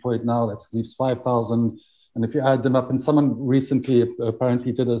only employed now. That leaves 5,000. And if you add them up, and someone recently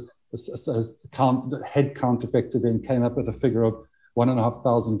apparently did a head count effectively and came up with a figure of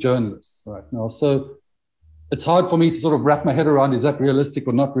 1,500 journalists right now. So it's hard for me to sort of wrap my head around, is that realistic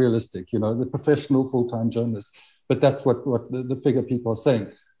or not realistic? The professional full-time journalists. But that's what the figure people are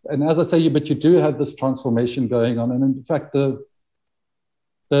saying. And as I say, but you do have this transformation going on. And in fact, the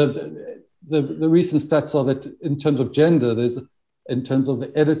recent stats are that in terms of gender, in terms of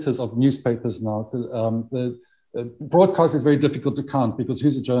the editors of newspapers now, the broadcast is very difficult to count because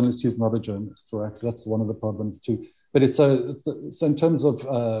who's a journalist, who's not a journalist, right? So that's one of the problems too. But so in terms of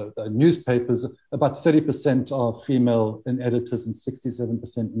newspapers, about 30% are female in editors and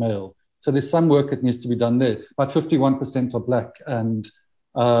 67% male. So there's some work that needs to be done there. About 51% are black and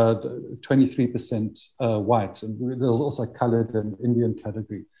 23% white. And there's also colored and Indian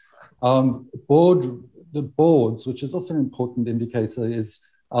category. The boards, which is also an important indicator, is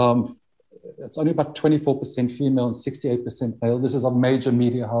it's only about 24% female and 68% male. This is a major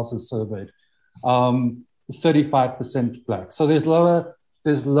media houses surveyed. 35% black. So there's lower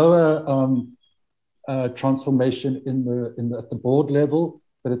transformation at the board level,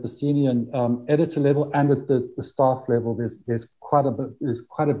 but at the senior editor level and at the staff level, there's quite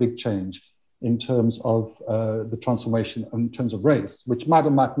a big change in terms of the transformation in terms of race, which might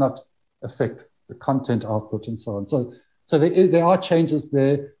or might not affect the content output and so on. So there are changes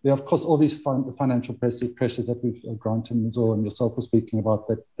there. There are, of course, all these financial pressures that Grant and Mzo and yourself were speaking about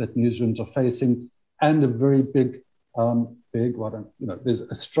that newsrooms are facing, and a very big, there's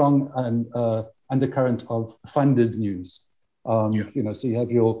a strong undercurrent of funded news. So you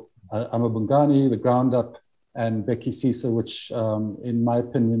have your Amabungani, the Ground Up, and Becky Sisa, which, in my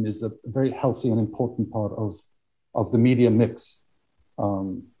opinion, is a very healthy and important part of the media mix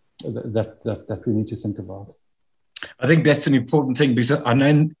that we need to think about. I think that's an important thing, because I know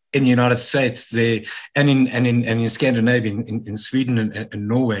in the United States and in Scandinavia, in Sweden and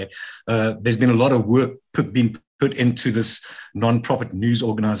Norway, there's been a lot of work being put into this non-profit news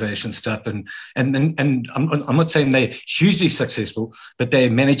organization stuff, and I'm not saying they're hugely successful, but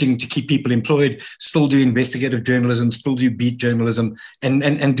they're managing to keep people employed, still do investigative journalism, still do beat journalism,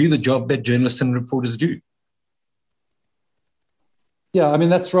 and do the job that journalists and reporters do. Yeah, I mean,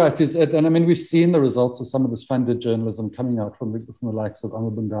 that's right. And I mean, we've seen the results of some of this funded journalism coming out from the likes of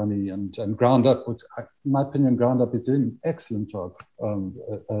Amabungani and Ground Up, which, in my opinion, Ground Up is doing an excellent job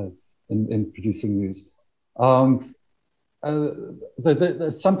in producing news. Some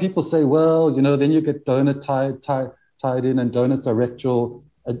people say, well, then you get donor tied in, and donors direct your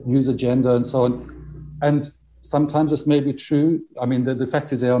news agenda and so on. And sometimes this may be true. I mean, the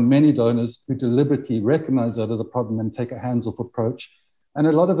fact is there are many donors who deliberately recognize that as a problem and take a hands-off approach. And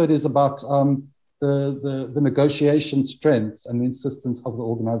a lot of it is about the negotiation strength and the insistence of the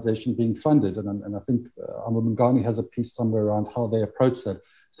organization being funded. And I think Mngani has a piece somewhere around how they approach that.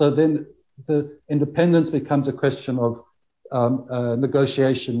 So then the independence becomes a question of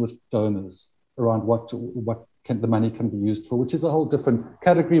negotiation with donors around what the money can be used for, which is a whole different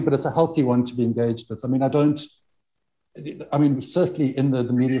category, but it's a healthy one to be engaged with. I mean, certainly in the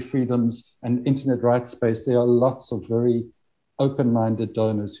media freedoms and internet rights space, there are lots of very open-minded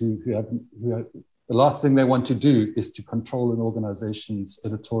donors who have the last thing they want to do is to control an organization's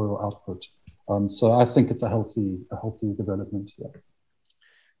editorial output. So I think it's a healthy development here.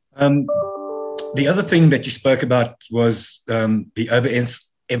 The other thing that you spoke about was the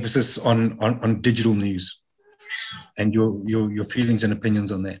overemphasis on digital news, and your feelings and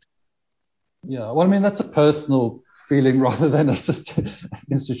opinions on that. Yeah, well, I mean, that's a personal feeling rather than a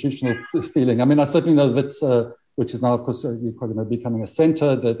institutional feeling. I mean, I certainly know that which is now, of course, you're probably becoming a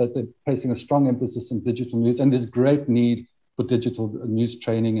center, that they're placing a strong emphasis on digital news, and there's great need for digital news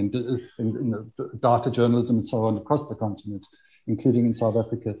training and data journalism and so on across the continent, including in South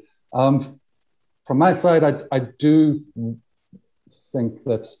Africa. From my side, I do think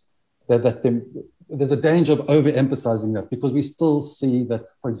that there's a danger of overemphasizing that, because we still see that,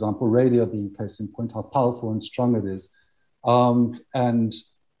 for example, radio being case in point, how powerful and strong it is.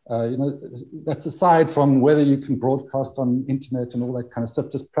 That's aside from whether you can broadcast on internet and all that kind of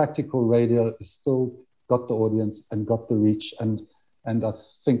stuff. Just practical radio is still got the audience and got the reach. And I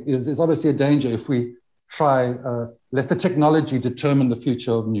think there's obviously a danger if we try let the technology determine the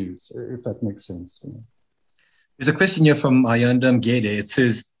future of news, if that makes sense. There's a question here from Ayanda Mgede. It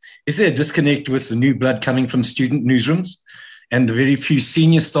says, is there a disconnect with the new blood coming from student newsrooms and the very few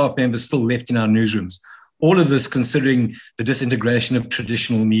senior staff members still left in our newsrooms? All of this considering the disintegration of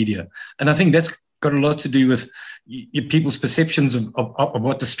traditional media. And I think that's got a lot to do with people's perceptions of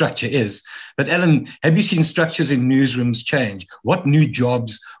what the structure is. But Alan, have you seen structures in newsrooms change? What new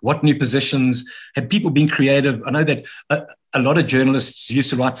jobs, what new positions? Have people been creative? I know that a lot of journalists used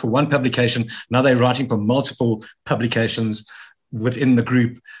to write for one publication. Now they're writing for multiple publications within the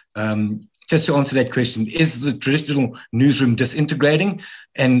group. Just to answer that question, is the traditional newsroom disintegrating,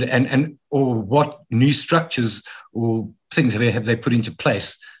 and or what new structures or things have they put into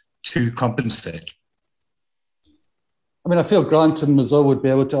place to compensate? I mean, I feel Grant and Mzo would be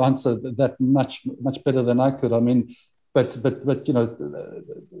able to answer that much better than I could. I mean, but they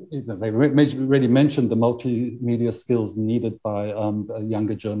already mentioned the multimedia skills needed by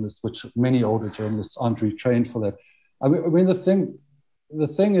younger journalists, which many older journalists aren't retrained for that. I mean, the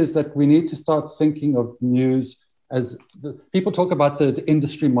thing is that we need to start thinking of news as people talk about the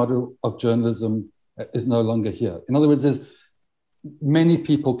industry model of journalism is no longer here. In other words, many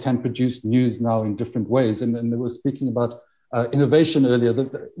people can produce news now in different ways. And they were speaking about innovation earlier.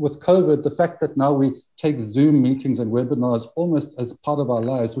 With COVID, the fact that now we take Zoom meetings and webinars almost as part of our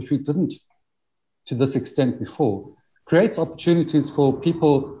lives, which we didn't to this extent before, creates opportunities for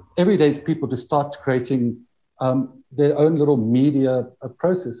people, everyday people, to start creating their own little media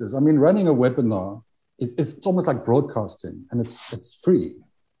processes. I mean, running a webinar, it's almost like broadcasting, and it's free,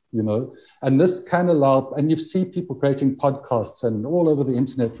 and this can allow, and you see people creating podcasts and all over the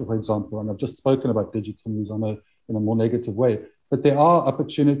internet, for example, and I've just spoken about digital news, I know, in a more negative way, but there are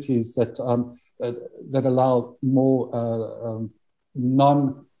opportunities that allow more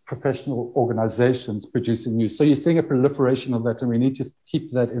non-professional organizations producing news. So you're seeing a proliferation of that, and we need to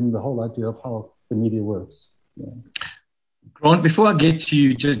keep that in the whole idea of how the media works. Yeah. Grant, before I get to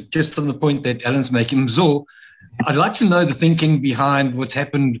you, just on the point that Alan's making, Mzo, I'd like to know the thinking behind what's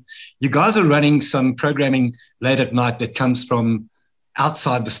happened. You guys are running some programming late at night that comes from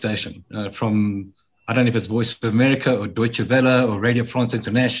outside the station, from, I don't know if it's Voice of America or Deutsche Welle or Radio France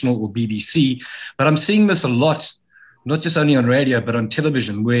International or BBC, but I'm seeing this a lot, not just only on radio, but on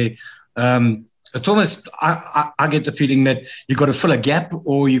television, where it's almost, I get the feeling that you've got to fill a gap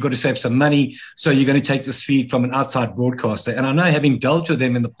or you've got to save some money, so you're going to take this feed from an outside broadcaster. And I know, having dealt with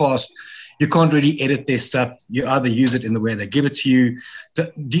them in the past, you can't really edit their stuff. You either use it in the way they give it to you.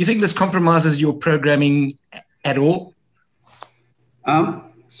 Do you think this compromises your programming at all?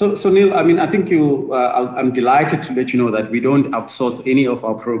 So Neil, I mean, I think I'm delighted to let you know that we don't outsource any of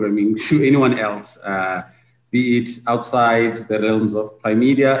our programming to anyone else, be it outside the realms of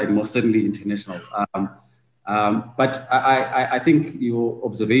Primedia and most certainly international. But I think your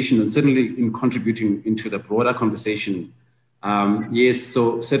observation, and certainly in contributing into the broader conversation, yes,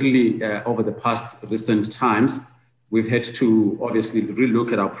 so certainly over the past recent times, we've had to obviously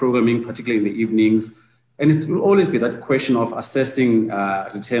relook at our programming, particularly in the evenings. And it will always be that question of assessing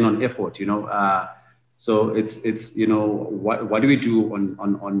return on effort, So it's you know, what do we do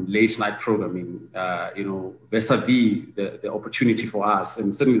on late night programming, you know, vis-a-vis the opportunity for us,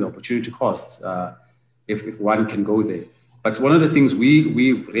 and certainly the opportunity costs, if one can go there. But one of the things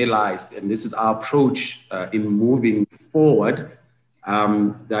we've realized, and this is our approach in moving forward,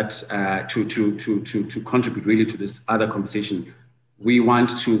 that to contribute really to this other conversation, we want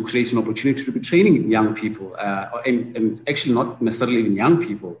to create an opportunity to be training young people, and actually not necessarily even young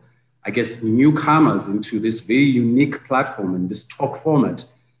people, I guess newcomers into this very unique platform and this talk format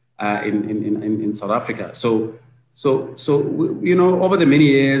in South Africa. So you know, over the many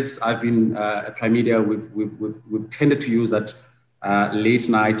years I've been at Primedia, we've tended to use that late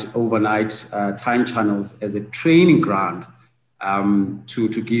night, overnight time channels as a training ground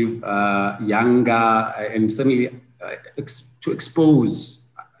to give younger and certainly to expose,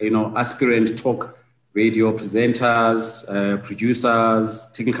 you know, aspirant talk radio presenters, producers,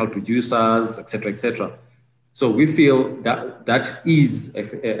 technical producers, etc., etc. So we feel that that is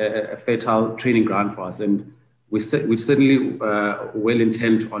a fertile training ground for us, and we certainly well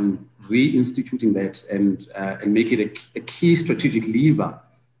intend on reinstituting that and make it a key strategic lever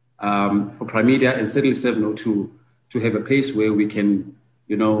for Primedia and certainly 702 to have a place where we can,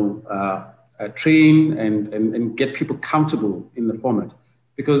 you know, train and get people comfortable in the format,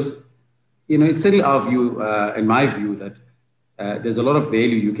 because, you know, it's certainly our view, in my view, that there's a lot of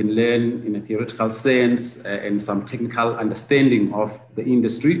value you can learn in a theoretical sense and some technical understanding of the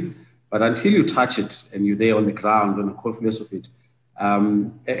industry, but until you touch it and you're there on the ground on the core face of it,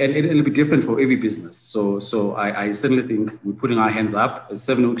 and it'll be different for every business. So I certainly think we're putting our hands up as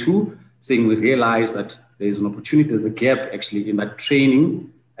 702, saying we realize that there's an opportunity, there's a gap actually in that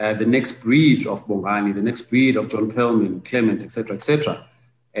training, the next breed of Bongani, the next breed of John Perlman, Clement, etc., etc.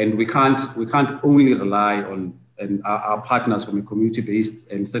 And we can't only rely on our partners from a community-based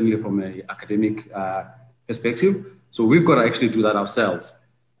and certainly from an academic perspective. So we've got to actually do that ourselves.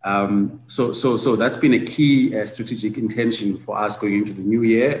 So that's been a key strategic intention for us going into the new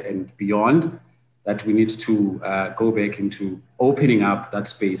year and beyond, that we need to go back into opening up that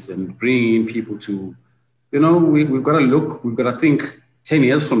space and bringing in people to, you know, we've got to think 10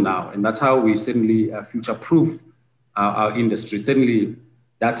 years from now, and that's how we certainly future-proof our industry. Certainly,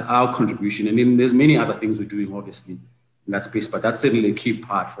 that's our contribution. And then there's many other things we're doing, obviously, in that space, but that's certainly a key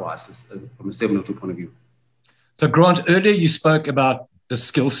part for us from a 702 point of view. So, Grant, earlier you spoke about the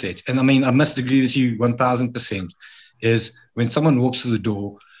skill set. And I mean, I must agree with you 1000%, is when someone walks through the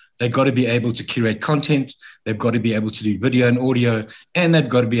door, they've got to be able to curate content, they've got to be able to do video and audio, and they've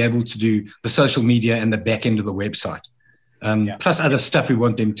got to be able to do the social media and the back end of the website, plus other stuff we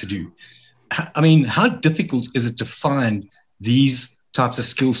want them to do. I mean, how difficult is it to find these types of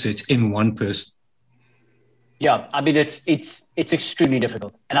skill sets in one person? Yeah, I mean, it's extremely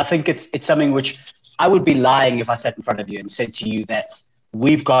difficult. And I think it's something which I would be lying if I sat in front of you and said to you that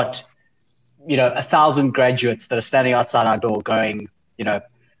we've got, you know, 1,000 graduates that are standing outside our door going, you know,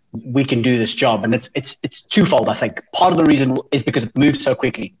 we can do this job. And it's twofold, I think. Part of the reason is because it moves so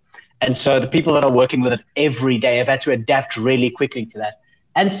quickly. And so the people that are working with it every day have had to adapt really quickly to that.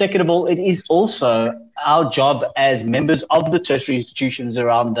 And second of all, it is also our job as members of the tertiary institutions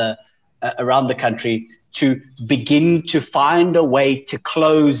around the country to begin to find a way to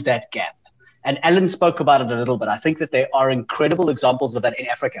close that gap. And Alan spoke about it a little bit. I think that there are incredible examples of that in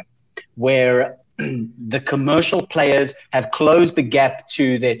Africa, where the commercial players have closed the gap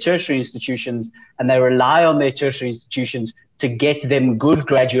to their tertiary institutions, and they rely on their tertiary institutions to get them good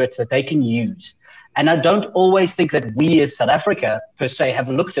graduates that they can use. And I don't always think that we as South Africa, per se, have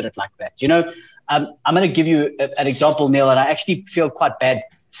looked at it like that. You know, I'm going to give you an example, Neil, and I actually feel quite bad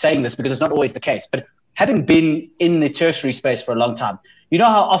saying this because it's not always the case. But having been in the tertiary space for a long time, you know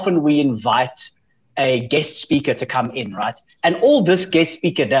how often we invite a guest speaker to come in, right? And all this guest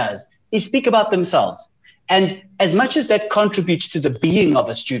speaker does is speak about themselves. And as much as that contributes to the being of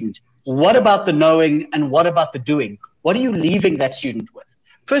a student, what about the knowing and what about the doing? What are you leaving that student with?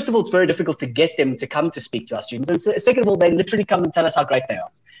 First of all, it's very difficult to get them to come to speak to our students. And second of all, they literally come and tell us how great they are.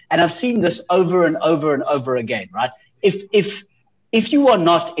 And I've seen this over and over and over again, right? If you are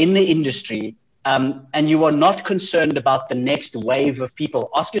not in the industry and you are not concerned about the next wave of people,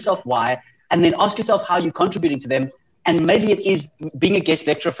 ask yourself why, and then ask yourself how you're contributing to them. And maybe it is being a guest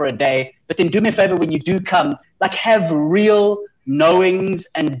lecturer for a day, but then do me a favor when you do come, like have real knowings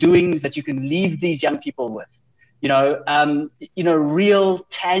and doings that you can leave these young people with. You know, real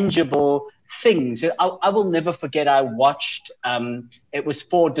tangible things. I will never forget. I watched. It was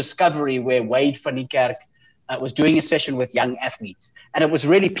for Discovery where Wade van Niekerk was doing a session with young athletes, and it was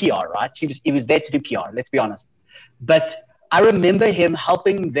really PR, right? He was there to do PR. Let's be honest. But I remember him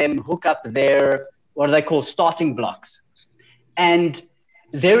helping them hook up their what do they call starting blocks. And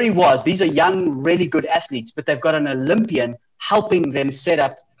there he was. These are young, really good athletes, but they've got an Olympian helping them set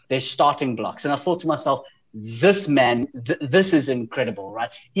up their starting blocks. And I thought to myself, this man, this is incredible, right?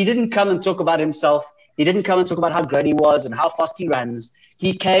 He didn't come and talk about himself. He didn't come and talk about how great he was and how fast he runs.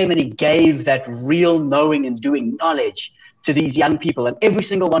 He came and he gave that real knowing and doing knowledge to these young people. And every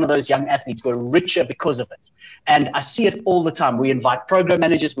single one of those young athletes were richer because of it. And I see it all the time. We invite program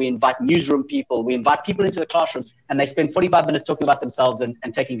managers, we invite newsroom people, we invite people into the classroom, and they spend 45 minutes talking about themselves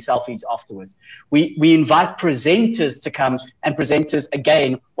and taking selfies afterwards. We invite presenters to come, and presenters,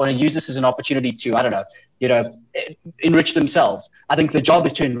 again, want to use this as an opportunity to, I don't know, enrich themselves. I think the job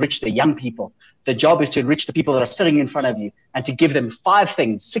is to enrich the young people. The job is to enrich the people that are sitting in front of you and to give them 5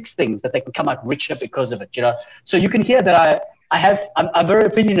 things, 6 things that they can come out richer because of it, So you can hear that I'm very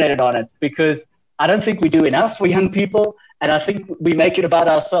opinionated on it, because I don't think we do enough for young people, and I think we make it about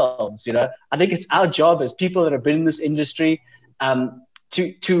ourselves. I think it's our job as people that have been in this industry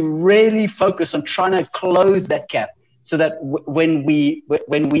to really focus on trying to close that gap, so that when we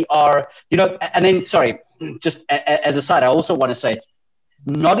are, and then, sorry, just as a side, I also want to say,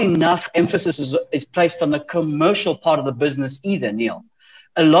 not enough emphasis is placed on the commercial part of the business either, Neil.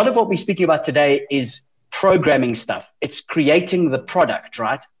 A lot of what we're speaking about today is programming stuff. It's creating the product,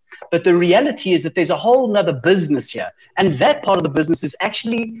 right? But the reality is that there's a whole nother business here. And that part of the business is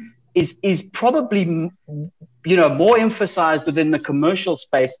actually is probably, more emphasized within the commercial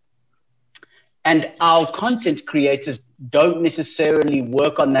space. And our content creators don't necessarily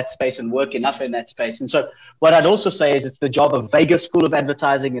work on that space and work enough in that space. And so what I'd also say is it's the job of Vega School of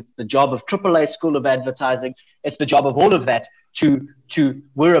Advertising. It's the job of AAA School of Advertising. It's the job of all of that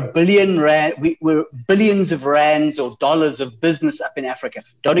we're a billion rand, we're billions of rands or dollars of business up in Africa.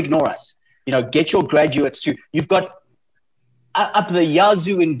 Don't ignore us. Get your graduates to, you've got up the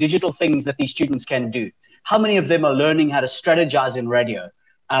yazoo in digital things that these students can do. How many of them are learning how to strategize in radio?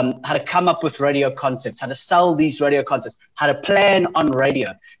 How to come up with radio concepts, how to sell these radio concepts, how to plan on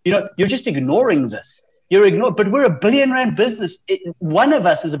radio. You're just ignoring this. But we're a billion rand business. One of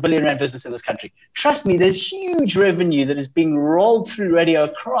us is a billion rand business in this country. Trust me, there's huge revenue that is being rolled through radio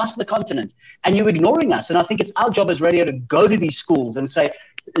across the continent, and you're ignoring us. And I think it's our job as radio to go to these schools and say,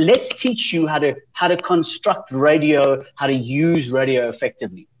 let's teach you how to construct radio, how to use radio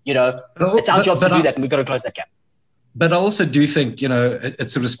effectively. It's our job to do that, and we've got to close that gap. But I also do think,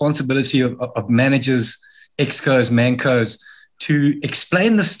 it's a responsibility of managers, excos, mancos, to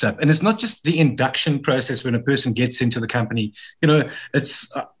explain this stuff. And it's not just the induction process when a person gets into the company.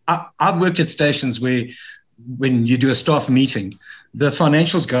 I've worked at stations where when you do a staff meeting, the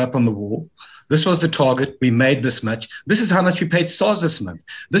financials go up on the wall. This was the target. We made this much. This is how much we paid SARS this month.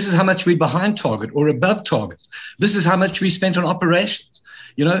 This is how much we're behind target or above target. This is how much we spent on operations.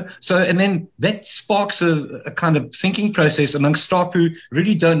 And then that sparks a kind of thinking process amongst staff who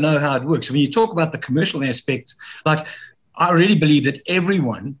really don't know how it works. When you talk about the commercial aspects, I really believe that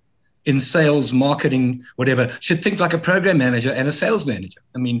everyone in sales, marketing, whatever, should think like a program manager and a sales manager.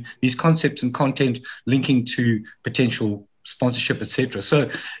 I mean, these concepts and content linking to potential sponsorship, etc. So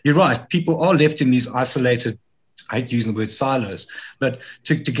you're right. People are left in these isolated, I hate using the word silos, but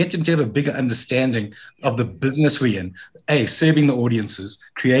to get them to have a bigger understanding of the business we're in, serving the audiences,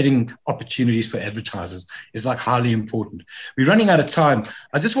 creating opportunities for advertisers is highly important. We're running out of time.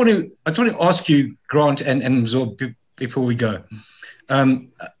 I just want to ask you, Grant and Mzo, before we go.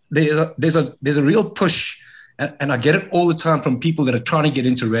 There's a real push, and I get it all the time from people that are trying to get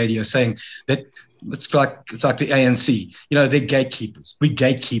into radio, saying that it's like the ANC. They're gatekeepers. We're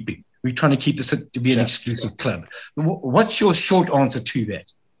gatekeeping. We're trying to keep this to be an exclusive club. What's your short answer to that?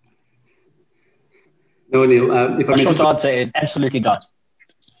 No, Neil. My short answer is absolutely not.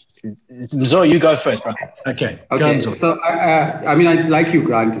 Zo, you go first, bro. Okay. So, I like you,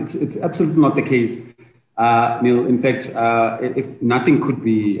 Grant. It's absolutely not the case. Neil, in fact, if nothing could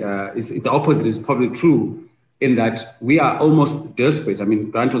be, the opposite is probably true, in that we are almost desperate.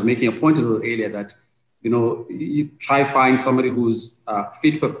 Grant was making a point a little earlier that, you try find somebody who's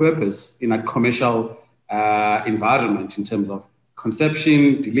fit for purpose in a commercial environment in terms of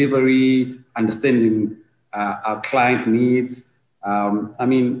conception, delivery, understanding our client needs.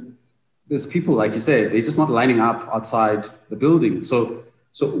 There's people, like you said, they're just not lining up outside the building. So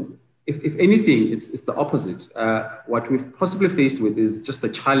if anything, it's the opposite. What we've possibly faced with is just the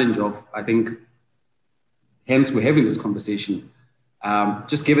challenge of, I think, hence we're having this conversation,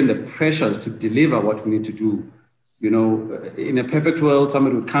 just given the pressures to deliver what we need to do. In a perfect world,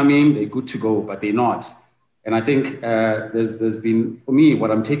 somebody would come in, they're good to go, but they're not. And I think there's been, for me,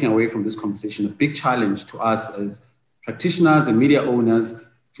 what I'm taking away from this conversation, a big challenge to us as practitioners and media owners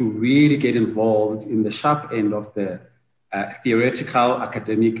to really get involved in the sharp end of the theoretical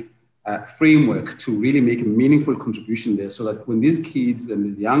academic framework to really make a meaningful contribution there, so that when these kids and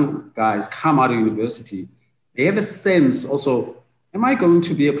these young guys come out of university, they have a sense also, am I going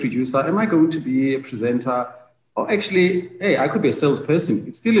to be a producer? Am I going to be a presenter? Or actually, hey, I could be a salesperson.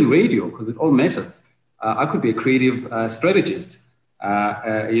 It's still in radio because it all matters. I could be a creative strategist,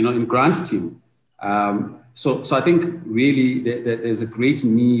 in grants team. So I think really there's a great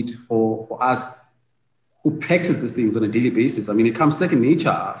need for us who practice these things on a daily basis. I mean, it comes second nature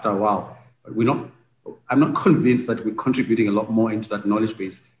after a while, but I'm not convinced that we're contributing a lot more into that knowledge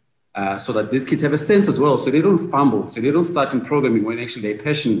base, so that these kids have a sense as well, so they don't fumble, so they don't start in programming when actually their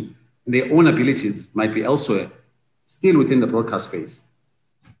passion and their own abilities might be elsewhere, still within the broadcast space.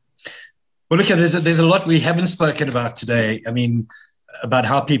 Well, look, there's a lot we haven't spoken about today. I mean, about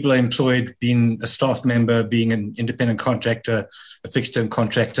how people are employed, being a staff member, being an independent contractor, a fixed-term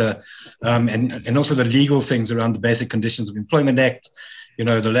contractor, and also the legal things around the Basic Conditions of Employment Act,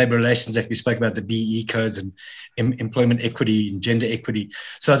 the Labour Relations Act. We spoke about the BE codes and employment equity and gender equity.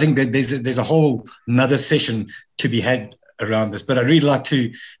 So I think that there's a whole another session to be had around this. But I'd really like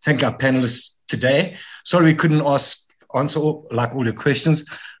to thank our panelists today. Sorry we couldn't answer all your questions.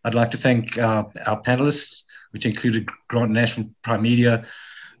 I'd like to thank our panelists, which included Grant Nash from Primedia,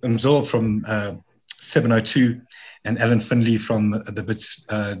 Mzoxolo from 702, and Alan Finlay from the Wits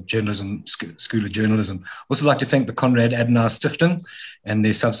School of Journalism. Also like to thank the Konrad Adenauer Stichting and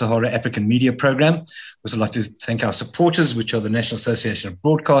their Sub-Sahara African Media Program. Also like to thank our supporters, which are the National Association of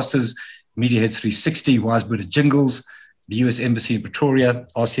Broadcasters, Mediaheads 360, Wisebuda Jingles, the US Embassy in Pretoria,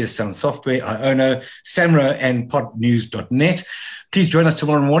 RCS Sound Software, Iono, Samra, and podnews.net. Please join us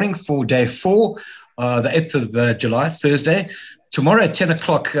tomorrow morning for day 4, the 8th of July, Thursday. Tomorrow at 10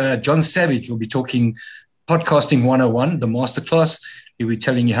 o'clock, John Savage will be talking Podcasting 101, the masterclass. He'll be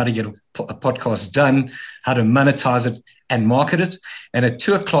telling you how to get a podcast done, how to monetize it and market it. And at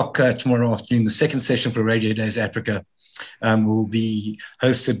 2 o'clock tomorrow afternoon, the second session for Radio Days Africa will be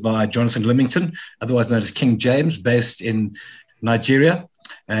hosted by Jonathan Limington, otherwise known as King James, based in Nigeria.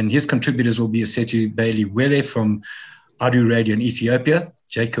 And his contributors will be Asetu Bailey Wele from Adu Radio in Ethiopia,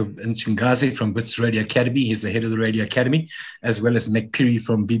 Jacob Nchingazi from Wits Radio Academy, he's the head of the Radio Academy, as well as Meg Piri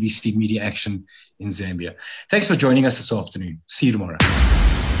from BBC Media Action in Zambia. Thanks for joining us this afternoon. See you tomorrow.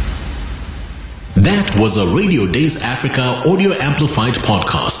 That was a Radio Days Africa audio amplified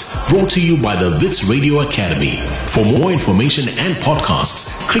podcast brought to you by the Wits Radio Academy. For more information and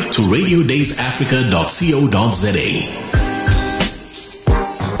podcasts, click to radiodaysafrica.co.za.